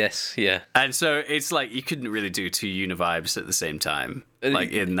Jimmy. Yes, yeah. And so it's like, you couldn't really do two Univibes at the same time,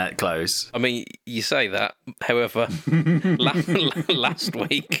 like in that close. I mean, you say that. However, last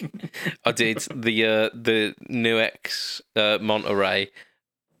week I did the Nuex Monterey.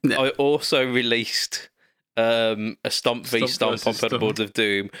 Yeah. I also released a Stomp v Stomp on Pedalboards of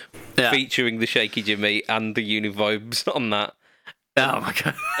Doom, featuring the Shaky Jimmy and the Univibes on that. Oh my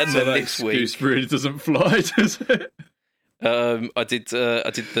god! And So then that this week, excuse really doesn't fly, does it? I did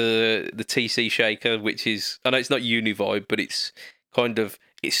the TC Shaker, which is, I know it's not Univibe, but it's kind of,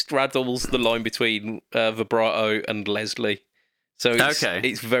 it straddles the line between vibrato and Leslie, so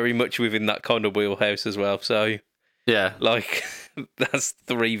it's very much within that kind of wheelhouse as well. So yeah, like that's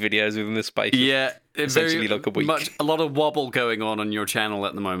 3 videos within the space. Yeah, essentially like a week. A lot of wobble going on your channel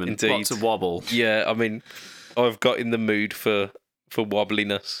at the moment. Indeed. Lots of wobble. Yeah, I mean, I've got in the mood for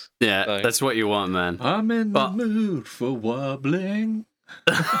wobbliness. Yeah, so. That's what you want, man. I'm in the mood for wobbling.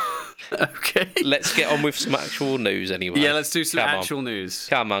 Okay. Let's get on with some actual news anyway. Yeah, let's do some actual news.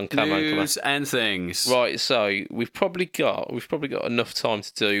 Come on. News and things. Right, so we've probably got enough time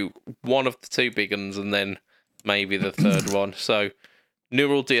to do one of the 2 big ones and then maybe the third one. So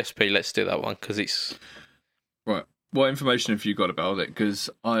Neural DSP, let's do that one because it's right. What information have you got about it? Because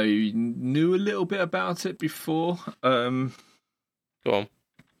I knew a little bit about it before. Go on.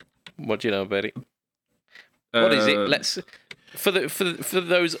 What do you know about it? What is it? Let's for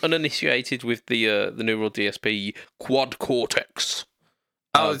those uninitiated with the Neural DSP Quad Cortex.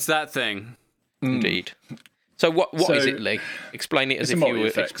 Oh, it's that thing. Indeed. So what is it, Lee? Explain it as if you were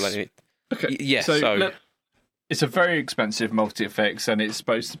explaining it. Okay. Yes. It's a very expensive multi-effects, and it's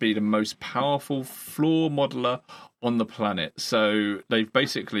supposed to be the most powerful floor modeler on the planet. So they've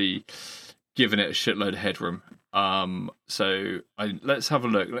basically given it a shitload of headroom. Let's have a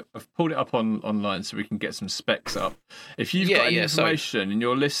look. I've pulled it up online so we can get some specs up. If you've got any information and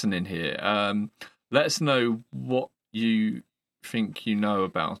you're listening here, let us know what you think you know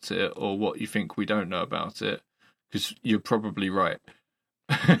about it or what you think we don't know about it, because you're probably right.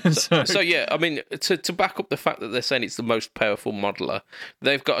 So yeah, I mean, to back up the fact that they're saying it's the most powerful modeler,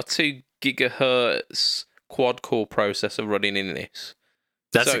 they've got a 2 gigahertz quad core processor running in this.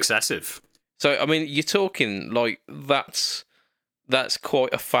 That's excessive. So I mean, you're talking like that's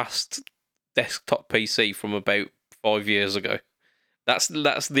quite a fast desktop PC from about 5 years ago. That's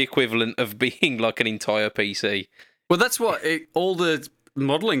the equivalent of being like an entire PC. Well, that's what all the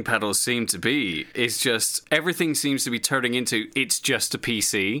modeling pedals seem to be. It's just everything seems to be turning into it's just a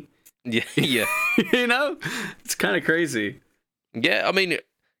PC. Yeah. You know, it's kind of crazy. Yeah, I mean,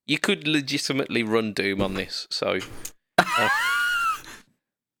 you could legitimately run Doom on this, so.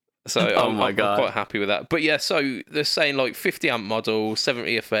 I'm quite happy with that. But yeah, so they're saying like 50 amp model,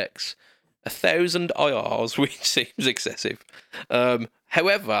 70 effects, 1,000 IRs, which seems excessive.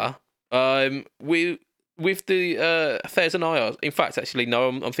 However, with the 1,000 IRs, in fact, actually, no,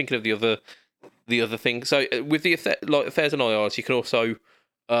 I'm thinking of the other thing. So with the 1,000 IRs, you can also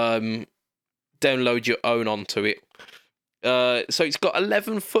download your own onto it. So it's got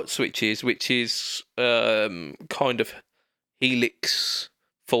 11 foot switches, which is kind of Helix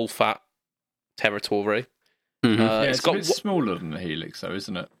full fat territory. Mm-hmm. It's a bit smaller than the Helix, though,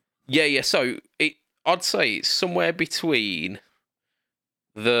 isn't it? Yeah. So I'd say it's somewhere between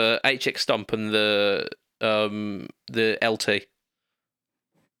the HX Stomp and the LT.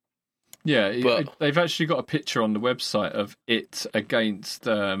 Yeah, but they've actually got a picture on the website of it against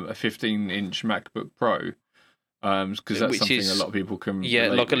a 15-inch MacBook Pro, because that's something a lot of people can relate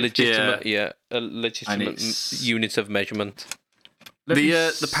like a with. legitimate unit of measurement.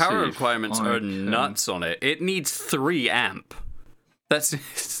 The power requirements are nuts on it. It needs 3 amp. That's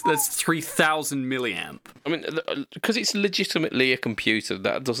 3,000 milliamp. I mean, because it's legitimately a computer,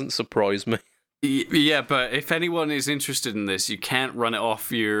 that doesn't surprise me. Yeah, but if anyone is interested in this, you can't run it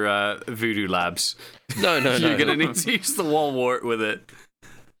off your Voodoo Labs. No. You're gonna need to use the wall wart with it.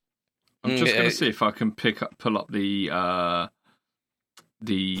 I'm just going to see if I can pull up the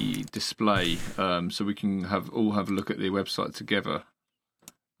display, so we can all have a look at the website together.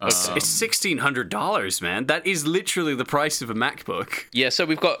 It's $1,600, man. That is literally the price of a MacBook. Yeah, so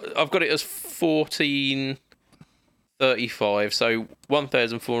I've got it as 1435, so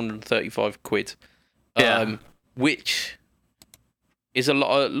 1,435 quid. Yeah. Which is a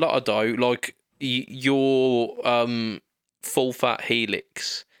lot of dough. Like your full fat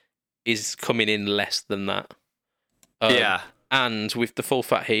Helix is coming in less than that. Yeah. And with the full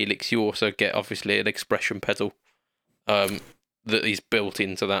fat Helix, you also get obviously an expression pedal that is built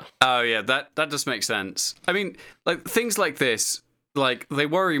into that. Oh yeah, that does make sense. I mean, like things like this, like they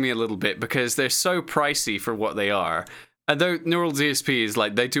worry me a little bit because they're so pricey for what they are. And though Neural DSP is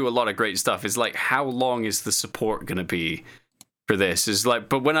like they do a lot of great stuff, it's like how long is the support going to be for this? Is like,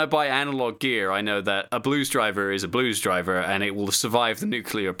 but when I buy analog gear, I know that a blues driver is a blues driver and it will survive the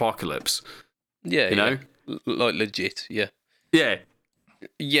nuclear apocalypse. Yeah, you know, like legit. Yeah. Yeah.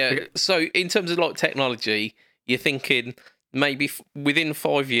 So in terms of like technology, you're thinking maybe within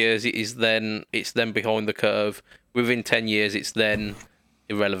 5 years it's then behind the curve. Within 10 years it's then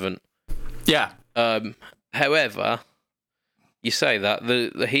irrelevant. Yeah. However, you say that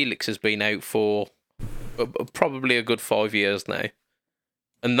the Helix has been out for probably a good 5 years now,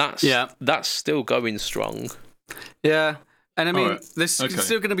 and that's still going strong. Yeah. And I mean, right. there's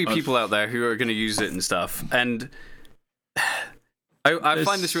still going to be people out there who are going to use it and stuff. And I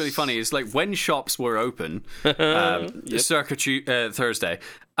find this really funny. It's like when shops were open, circa Thursday.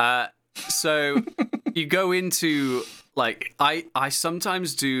 So you go into like I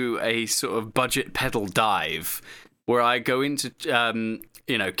sometimes do a sort of budget pedal dive where I go into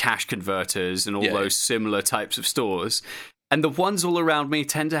Cash Converters and all those similar types of stores, and the ones all around me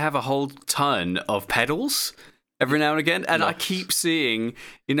tend to have a whole ton of pedals every now and again, and I keep seeing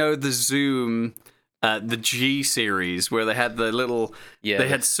the Zoom. The G series where they had the little they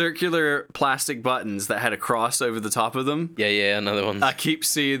had circular plastic buttons that had a cross over the top of them. Yeah, another one. I keep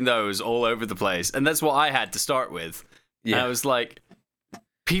seeing those all over the place, and that's what I had to start with. Yeah. And I was like,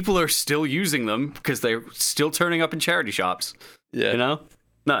 people are still using them because they're still turning up in charity shops. Yeah,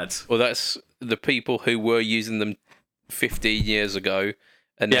 nuts. Well, that's the people who were using them 15 years ago,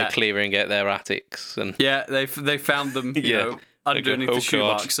 and they're clearing out their attics. And they found them, underneath the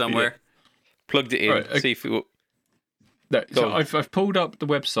shoebox somewhere. Yeah. Plugged it in. Right, see if it will. No, so I've pulled up the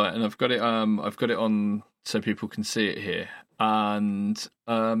website and I've got it on so people can see it here, and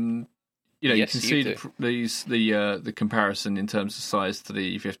you can see the comparison in terms of size to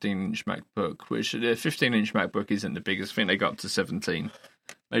the 15-inch MacBook, which the 15-inch MacBook isn't the biggest thing. They got up to 17.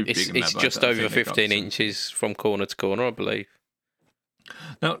 Maybe bigger than that, it's just over 15 inches from corner to corner, I believe.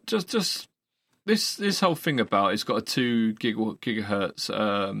 Now, just this whole thing about it's got a 2 gigahertz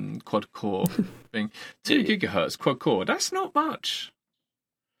quad core thing. 2 gigahertz quad core. That's not much.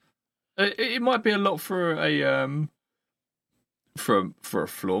 It might be a lot for a floor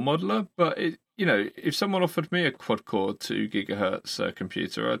modeler, but if someone offered me a quad core 2 gigahertz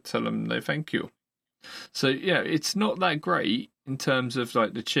computer, I'd tell them no, thank you. So it's not that great in terms of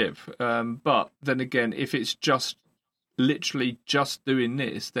like the chip. But then again, if it's literally just doing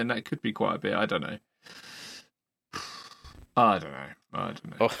this, then that could be quite a bit. I don't know. I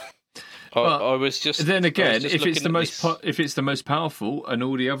was just. Then again, if it's the most powerful, and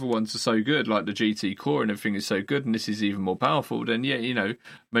all the other ones are so good, like the GT Core and everything is so good, and this is even more powerful, then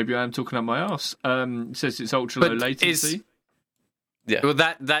maybe I am talking up my ass. It says it's ultra low latency. Well,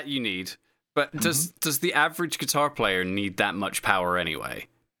 that you need. But does the average guitar player need that much power anyway?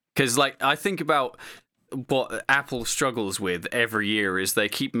 Because I think about what Apple struggles with every year is they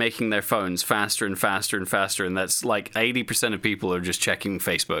keep making their phones faster and faster and faster, and that's like 80% of people are just checking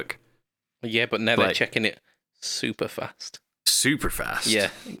Facebook. Yeah, but now they're checking it super fast. Super fast. Yeah.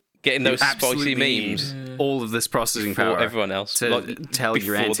 Getting those spicy memes. All of this processing power. Everyone else. To tell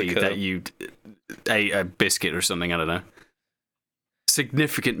your auntie that you ate a biscuit or something, I don't know.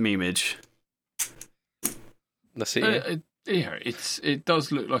 Significant memeage. That's it, it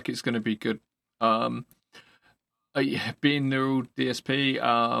does look like it's going to be good. Being Neural DSP,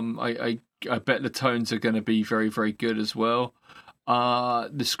 I bet the tones are going to be very, very good as well.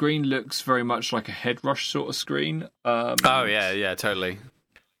 The screen looks very much like a head rush sort of screen. Yeah, totally.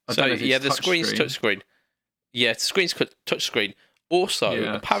 So the screen's touchscreen. Yeah, the screen's touchscreen.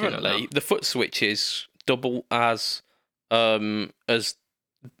 Also, apparently, the foot switches double as as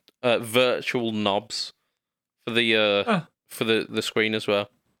virtual knobs for the screen as well.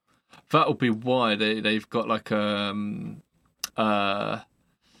 That'll be why they've got like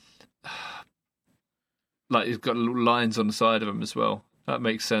like it's got little lines on the side of them as well. That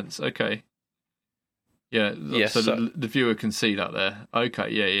makes sense. Okay. Yeah, so the viewer can see that there. Okay,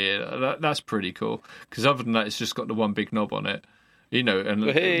 yeah, that's pretty cool. Because other than that, it's just got the one big knob on it, you know. And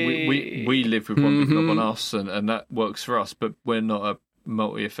we live with one big knob on us, and that works for us. But we're not a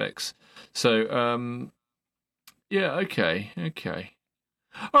multi effects, so yeah, okay.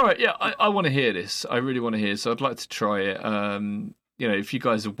 All right, yeah, I want to hear this. I really want to hear. So I'd like to try it. You know, if you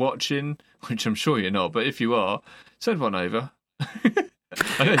guys are watching, which I'm sure you're not, but if you are, send one over.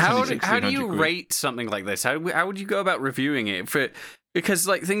 How do you rate something like this? How would you go about reviewing it? Because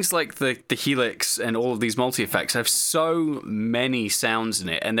like things like the Helix and all of these multi effects have so many sounds in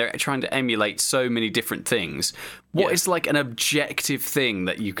it, and they're trying to emulate so many different things. What is like an objective thing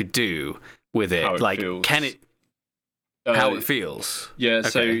that you could do with it? Can it? How it feels? Yeah. Okay.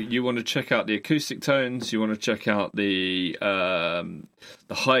 So you want to check out the acoustic tones. You want to check out the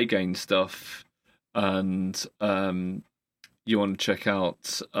high gain stuff, and you want to check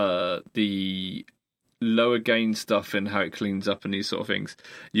out the lower gain stuff and how it cleans up and these sort of things.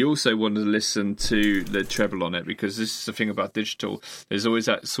 You also want to listen to the treble on it, because this is the thing about digital. There's always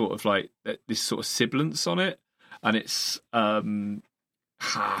that sort of like this sort of sibilance on it, and it's hard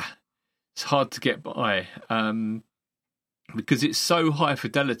to get by because it's so high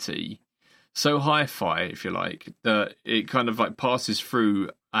fidelity, so hi-fi, if you like, that it kind of like passes through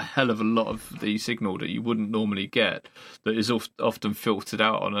a hell of a lot of the signal that you wouldn't normally get, that is often filtered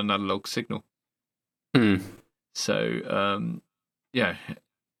out on an analog signal. So yeah,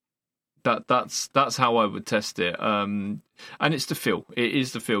 that's how I would test it. And it's the feel. It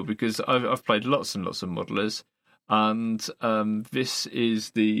is the feel, because I've played lots and lots of modelers, and this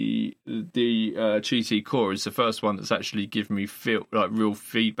is the GT Core is the first one that's actually given me real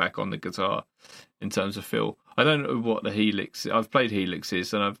feedback on the guitar in terms of feel. I don't know what the Helix. I've played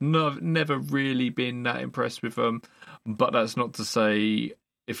Helixes, and I've never really been that impressed with them. But that's not to say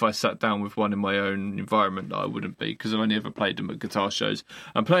if I sat down with one in my own environment that I wouldn't be, because I've only ever played them at guitar shows.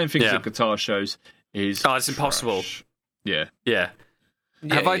 And playing things at guitar shows is it's impossible. Yeah.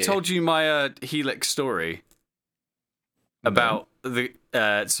 Have I told you my Helix story about the?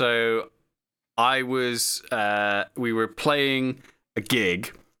 So I was. We were playing a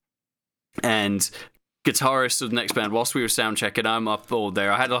gig, and guitarist of the next band, whilst we were sound checking, I'm up all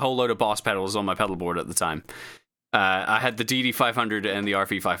there. I had a whole load of Boss pedals on my pedal board at the time. I had the DD500 and the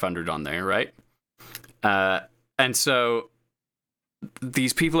RV500 on there, right? And so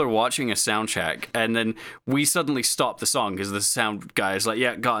these people are watching a sound check, and then we suddenly stop the song because the sound guy is like,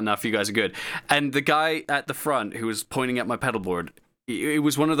 yeah, got enough, you guys are good. And the guy at the front who was pointing at my pedal board, it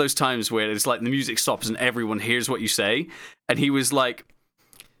was one of those times where it's like the music stops and everyone hears what you say, and he was like,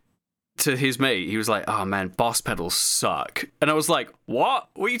 to his mate, he was like, oh man, Boss pedals suck. And I was like, what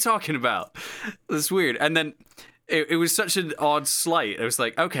are you talking about? That's weird. And then it was such an odd slight. I was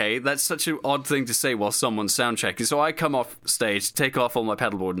like, okay, that's such an odd thing to say while someone's sound checking. So I come off stage, take off all my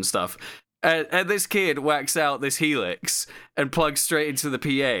pedal board and stuff, and this kid whacks out this Helix and plugs straight into the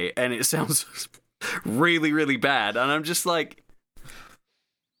PA, and it sounds really, really bad. And I'm just like,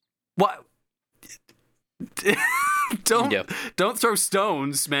 what? Don't throw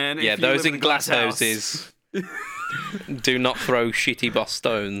stones, man. Yeah, those in glass houses. Do not throw shitty Boss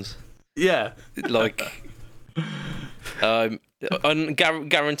stones. Yeah, like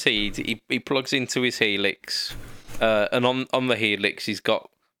guaranteed. He plugs into his Helix, and on the Helix he's got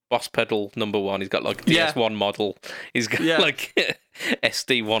Boss pedal number 1. He's got like the S1 model. He's got like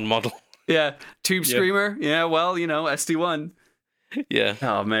SD1 model. Yeah, Tube Screamer. Yeah, well, you know, SD1. Yeah.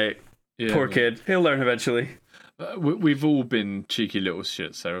 Oh mate, poor kid. He'll learn eventually. We've all been cheeky little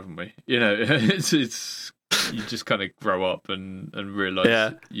shits there, haven't we? You know, it's you just kind of grow up and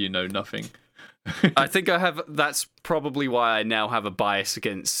realise you know nothing. I think I have. That's probably why I now have a bias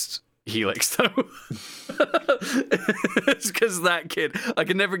against Helix, though. It's because that kid, I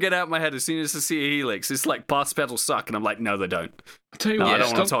can never get out of my head as soon as I see a Helix. It's like Boss pedals suck, and I'm like, no, they don't. I tell you what, I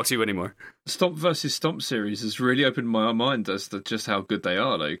don't want to talk to you anymore. Stomp versus Stomp series has really opened my mind as to just how good they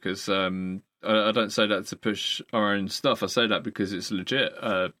are, though. Because I don't say that to push our own stuff. I say that because it's legit.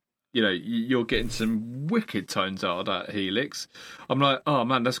 You know, you're getting some wicked tones out of that Helix. I'm like, oh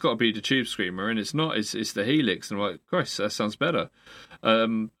man, that's got to be the Tube Screamer, and it's not. It's the Helix, and I'm like, Christ, that sounds better.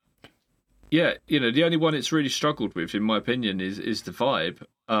 Yeah, you know, the only one it's really struggled with, in my opinion, is the Vibe.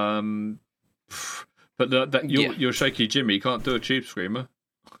 But your Shaky Jimmy can't do a Tube Screamer.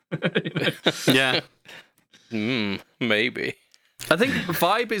 Yeah. Maybe. I think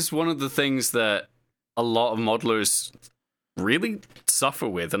vibe is one of the things that a lot of modelers really suffer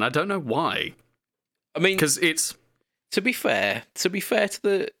with, and I don't know why. I mean, Because it's to be fair to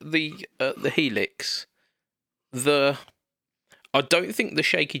the Helix, I don't think the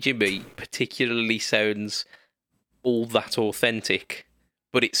Shaky Jimmy particularly sounds all that authentic,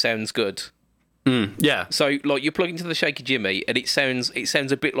 but it sounds good. yeah. So, like, you plug into the Shaky Jimmy, and it sounds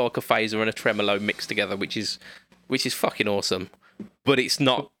a bit like a phaser and a tremolo mixed together, which is fucking awesome. But it's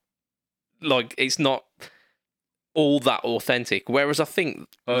not all that authentic. Whereas I think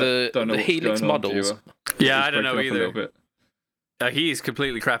Don't know the what's Helix going on, models, viewer. Yeah, It's I don't know breaking up a little either. bit. He's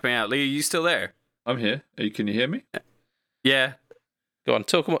completely crapping out. Lee, are you still there? I'm here. Can you hear me? Yeah. go on,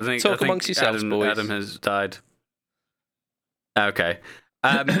 talk I think amongst yourselves, boys. Adam has died. Okay.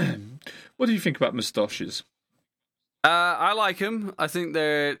 What do you think about moustaches? I like them. I think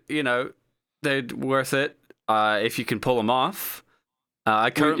they're worth it if you can pull them off.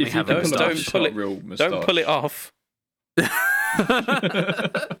 I currently If you have a can pull it off, moustache. it's not a real moustache. Don't pull it off.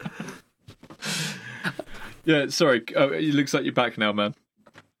 Yeah, sorry. It looks like you're back now, man.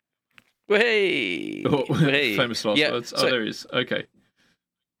 Hey, Oh, hey. famous last Yeah, words. so- There he is. Okay.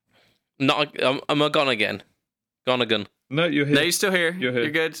 Am I gone again? Gone again. No, you're here. No, you're still here. You're here.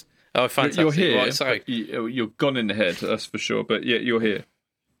 You're good. Oh, fantastic. You're here. Right, so, You're gone in the head, that's for sure. But yeah, you're here.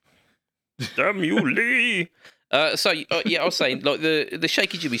 damn you, Lee. I was saying, like, the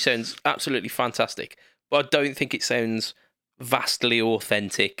Shaky Jimmy sounds absolutely fantastic, but I don't think it sounds vastly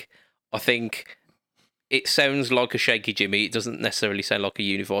authentic. I think it sounds like a Shaky Jimmy. It doesn't necessarily sound like a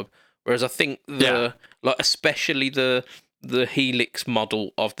Univibe. Whereas I think especially the Helix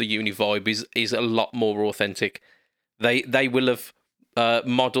model of the Univibe is a lot more authentic. They will have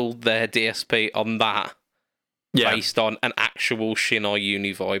modelled their DSP on that based on an actual Shinai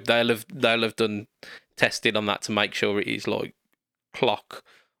Univibe. They'll have done testing on that to make sure it is like clock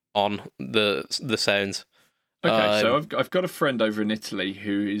on the sounds. Okay, so I've got a friend over in Italy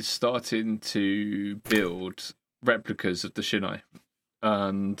who is starting to build replicas of the Shinai,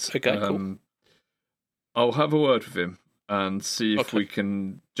 and Okay, cool. I'll have a word with him and see if Okay. we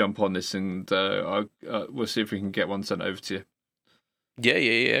can jump on this, and we'll see if we can get one sent over to you.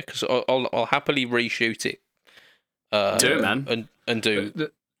 Yeah. Because I'll happily reshoot it. Do it, man. And do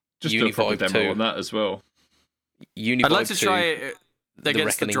Just do a proper Univibe demo 2. on that as well. Univibe. I'd like to 2. try it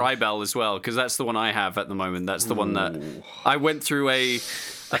against the Reckoning. dry bell as well, because that's the one I have at the moment. That's the one that Ooh. I went through a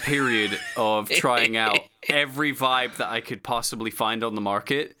period of trying out every vibe that I could possibly find on the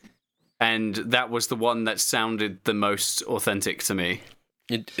market, and that was the one that sounded the most authentic to me.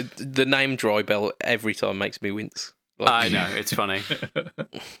 The name Dry Bell every time makes me wince. I know, it's funny.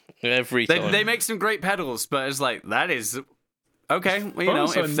 Every time. They make some great pedals, but it's like, that is okay. Well, you know,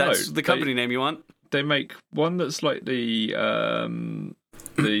 Far as I if that's know, the company name you want. They make one that's like the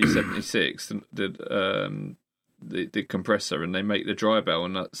 76, the compressor, and they make the dry bell,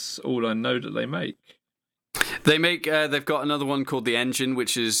 and that's all I know that they make. They make. They've got another one called the Engine,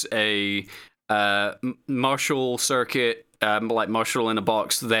 which is a Marshall circuit, like Marshall in a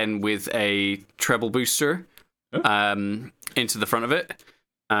box, then with a treble booster into the front of it.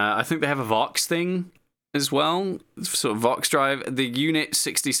 I think they have a Vox thing as well, sort of Vox drive. The Unit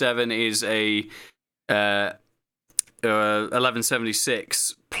 67 is a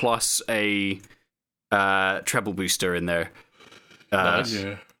 1176 plus a treble booster in there.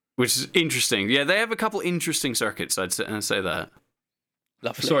 Which is interesting. Yeah, they have a couple interesting circuits, I'd say that.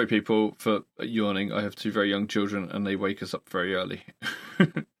 Lovely. Sorry, people, for yawning. I have two very young children, and they wake us up very early.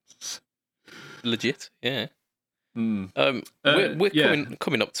 Legit, yeah. Mm. We're yeah.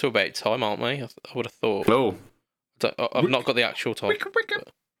 coming up to about time, aren't we? I would have thought. Oh. I've not got the actual time.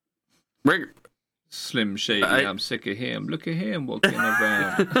 Slim Shady, I'm sick of him. Look at him walking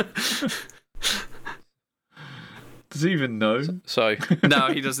around. Does he even know? So, No,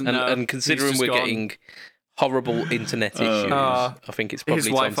 he doesn't know. and considering He's we're just gone. getting horrible internet issues, I think it's probably His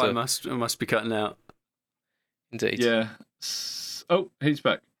time Wi-Fi to... must be cutting out. Indeed. Yeah. Oh, he's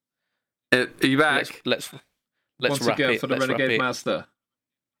back. Are you back? Let's Once wrap again it. for the Let's wrap Renegade it. Master.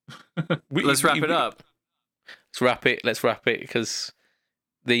 Let's wrap it up. Let's wrap it, because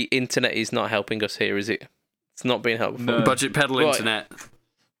the internet is not helping us here, is it? It's not being helpful. No. Budget pedal Right. internet.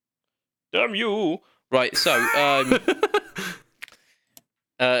 Damn you! Right, so I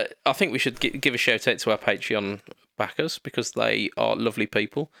think we should give a shout out to our Patreon backers, because they are lovely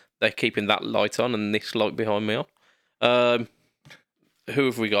people. They're keeping that light on and this light behind me on. Who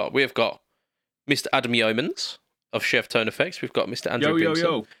have we got? We have got Mr. Adam Yeomans of Chef Tone Effects. We've got Mr. Andrew Bimson.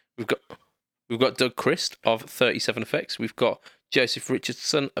 Yo. We've got Doug Christ of 37 Effects. We've got Joseph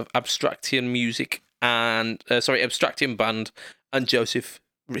Richardson of Abstraction Music and Abstractium Band, and Joseph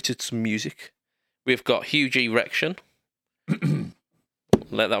Richardson Music. We've got Huge Erection.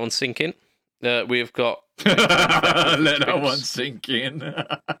 Let that one sink in. We've got let that one sink in.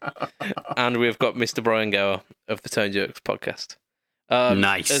 and we've got Mr. Brian Gower of the Tone Jerks podcast.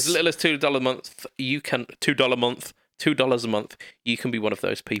 Nice. As little as $2 a month, you can $2 a month. You can be one of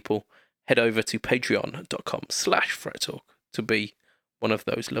those people. Head over to patreon.com/FretTalk to be one of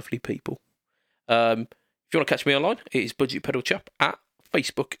those lovely people. If you want to catch me online, it is Budget Pedal Chap at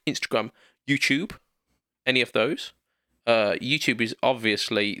Facebook, Instagram, YouTube, any of those. YouTube is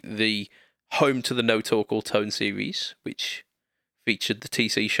obviously the home to the No Talk All Tone series, which featured the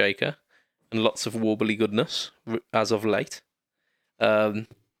TC Shaker and lots of warbly goodness as of late.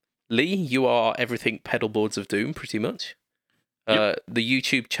 Lee, you are everything Pedalboards of Doom, pretty much. Yep. The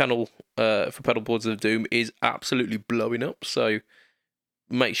YouTube channel for Pedalboards of Doom is absolutely blowing up, so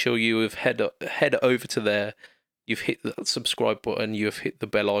make sure you have head over to there. You've hit the subscribe button, you have hit the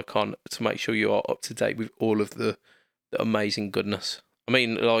bell icon to make sure you are up to date with all of the amazing goodness. I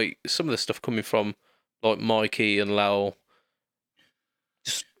mean, like, some of the stuff coming from, like, Mikey and Lowell,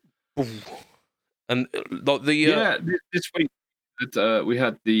 just... And, like, the... this week we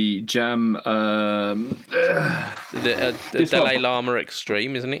had the Jam... the Dalai Lama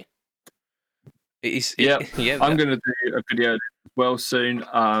Extreme, isn't it? Yeah, I'm going to do a video as well soon,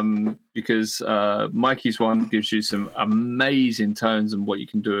 because Mikey's one gives you some amazing tones and what you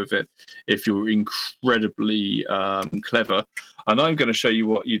can do with it if you're incredibly clever, and I'm going to show you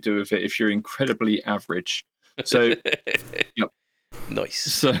what you do with it if you're incredibly average. So, yep. Nice.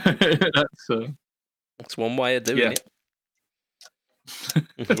 So that's one way of doing it.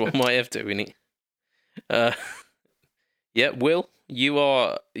 One way of doing it. Will, you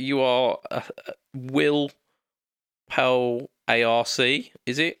are Will Powell ARC,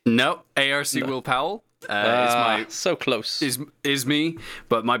 is it? No, ARC no. Will Powell. So close. Is me,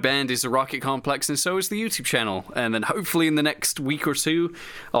 but my band is the Rocket Complex, and so is the YouTube channel. And then hopefully in the next week or two,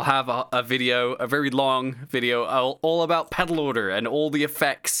 I'll have a video, a very long video, all about pedal order and all the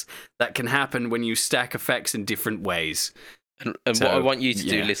effects that can happen when you stack effects in different ways. And so, what I want you to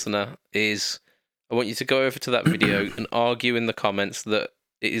do, listener, is I want you to go over to that video and argue in the comments that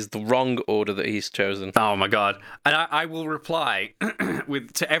it is the wrong order that he's chosen. Oh my god! And I will reply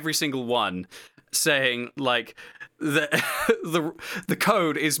to every single one, saying like the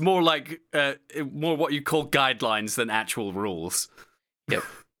code is more like more what you call guidelines than actual rules. Yep.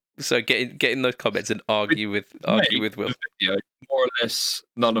 So get in those comments and argue with Will. Video, more or less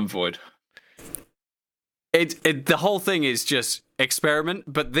null and void. The whole thing is just experiment,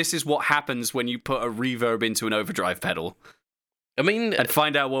 but this is what happens when you put a reverb into an overdrive pedal. I mean, and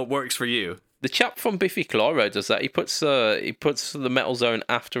find out what works for you. The chap from Biffy Clyro does that. He puts the metal zone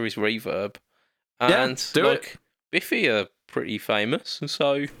after his reverb, and Biffy are pretty famous, and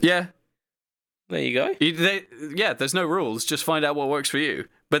so yeah, there you go. There's no rules. Just find out what works for you.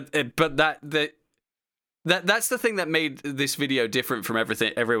 But that's the thing that made this video different from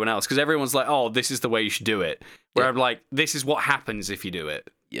everyone else, because everyone's like, "Oh, this is the way you should do it." Where I'm like, "This is what happens if you do it."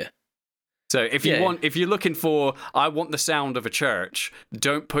 Yeah. So if you're looking for, I want the sound of a church,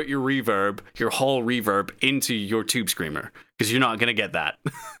 don't put your whole reverb into your tube screamer, because you're not going to get that.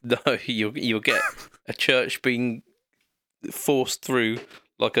 No, you'll get a church being forced through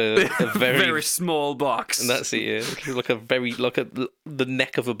like a very very small box, and that's it. Yeah. Like the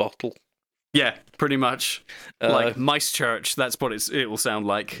neck of a bottle. Yeah, pretty much. Like Mice Church, that's what it will sound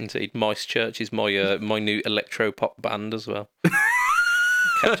like. Indeed, Mice Church is my my new electro pop band as well.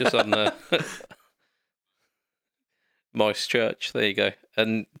 Catch us on Mice Church. There you go.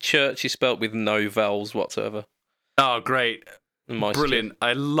 And church is spelt with no vowels whatsoever. Oh, great. Mice Brilliant. Church.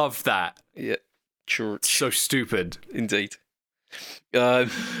 I love that. Yeah. Church. So stupid. Indeed. This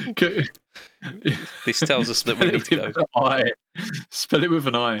tells us that we need to go. Spell it with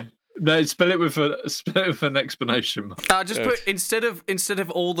an I. No, spell it with an explanation mark. Just put instead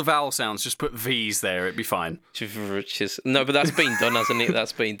of all the vowel sounds, just put V's there. It'd be fine. No, but that's been done, hasn't it?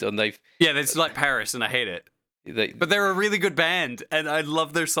 That's been done. It's like Paris, and I hate it. But they're a really good band, and I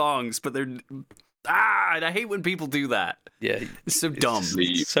love their songs. But and I hate when people do that. Yeah, it's so dumb. So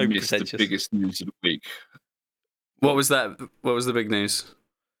pretentious. The biggest news of the week. What was that? What was the big news?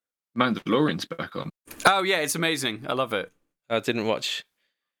 Mandalorian's back on. Oh yeah, it's amazing. I love it. I didn't watch.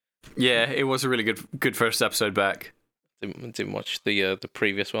 Yeah, it was a really good first episode back. Didn't watch the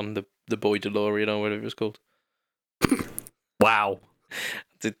previous one, the Boy DeLorean or whatever it was called. Wow.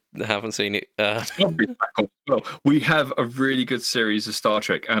 haven't seen it. Zombies back on as well. We have a really good series of Star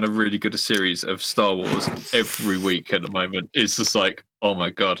Trek and a really good series of Star Wars every week at the moment. It's just like, oh my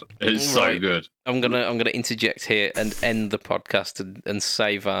god, it's so Right. good. I'm gonna interject here and end the podcast and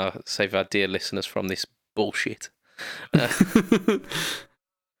save our dear listeners from this bullshit.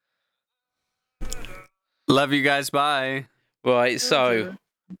 Love you guys. Bye. Right, so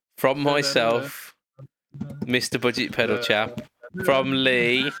from myself, Mr. Budget Pedal Chap, from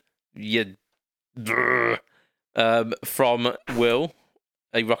Lee, from Will,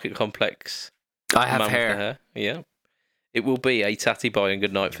 a Rocket Complex. I have man with the hair. Yeah, it will be a tatty bye and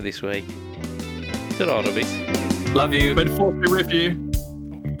good night for this week. Ta-ra, Nubbies. Love you. May the force be with you.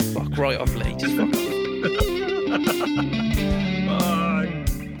 Fuck right off, Lee. Just fuck off. Bye.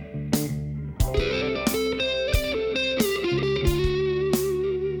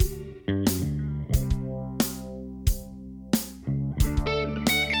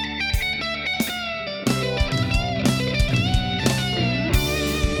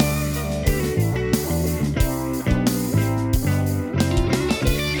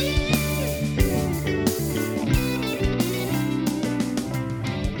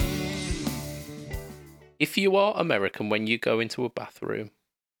 If you are American when you go into a bathroom,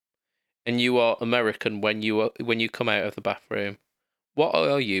 and you are American when you come out of the bathroom, what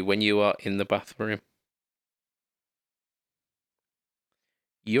are you when you are in the bathroom?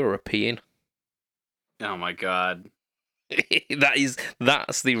 European. Oh my god.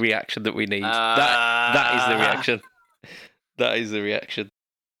 That's the reaction that we need. That is the reaction. That is the reaction.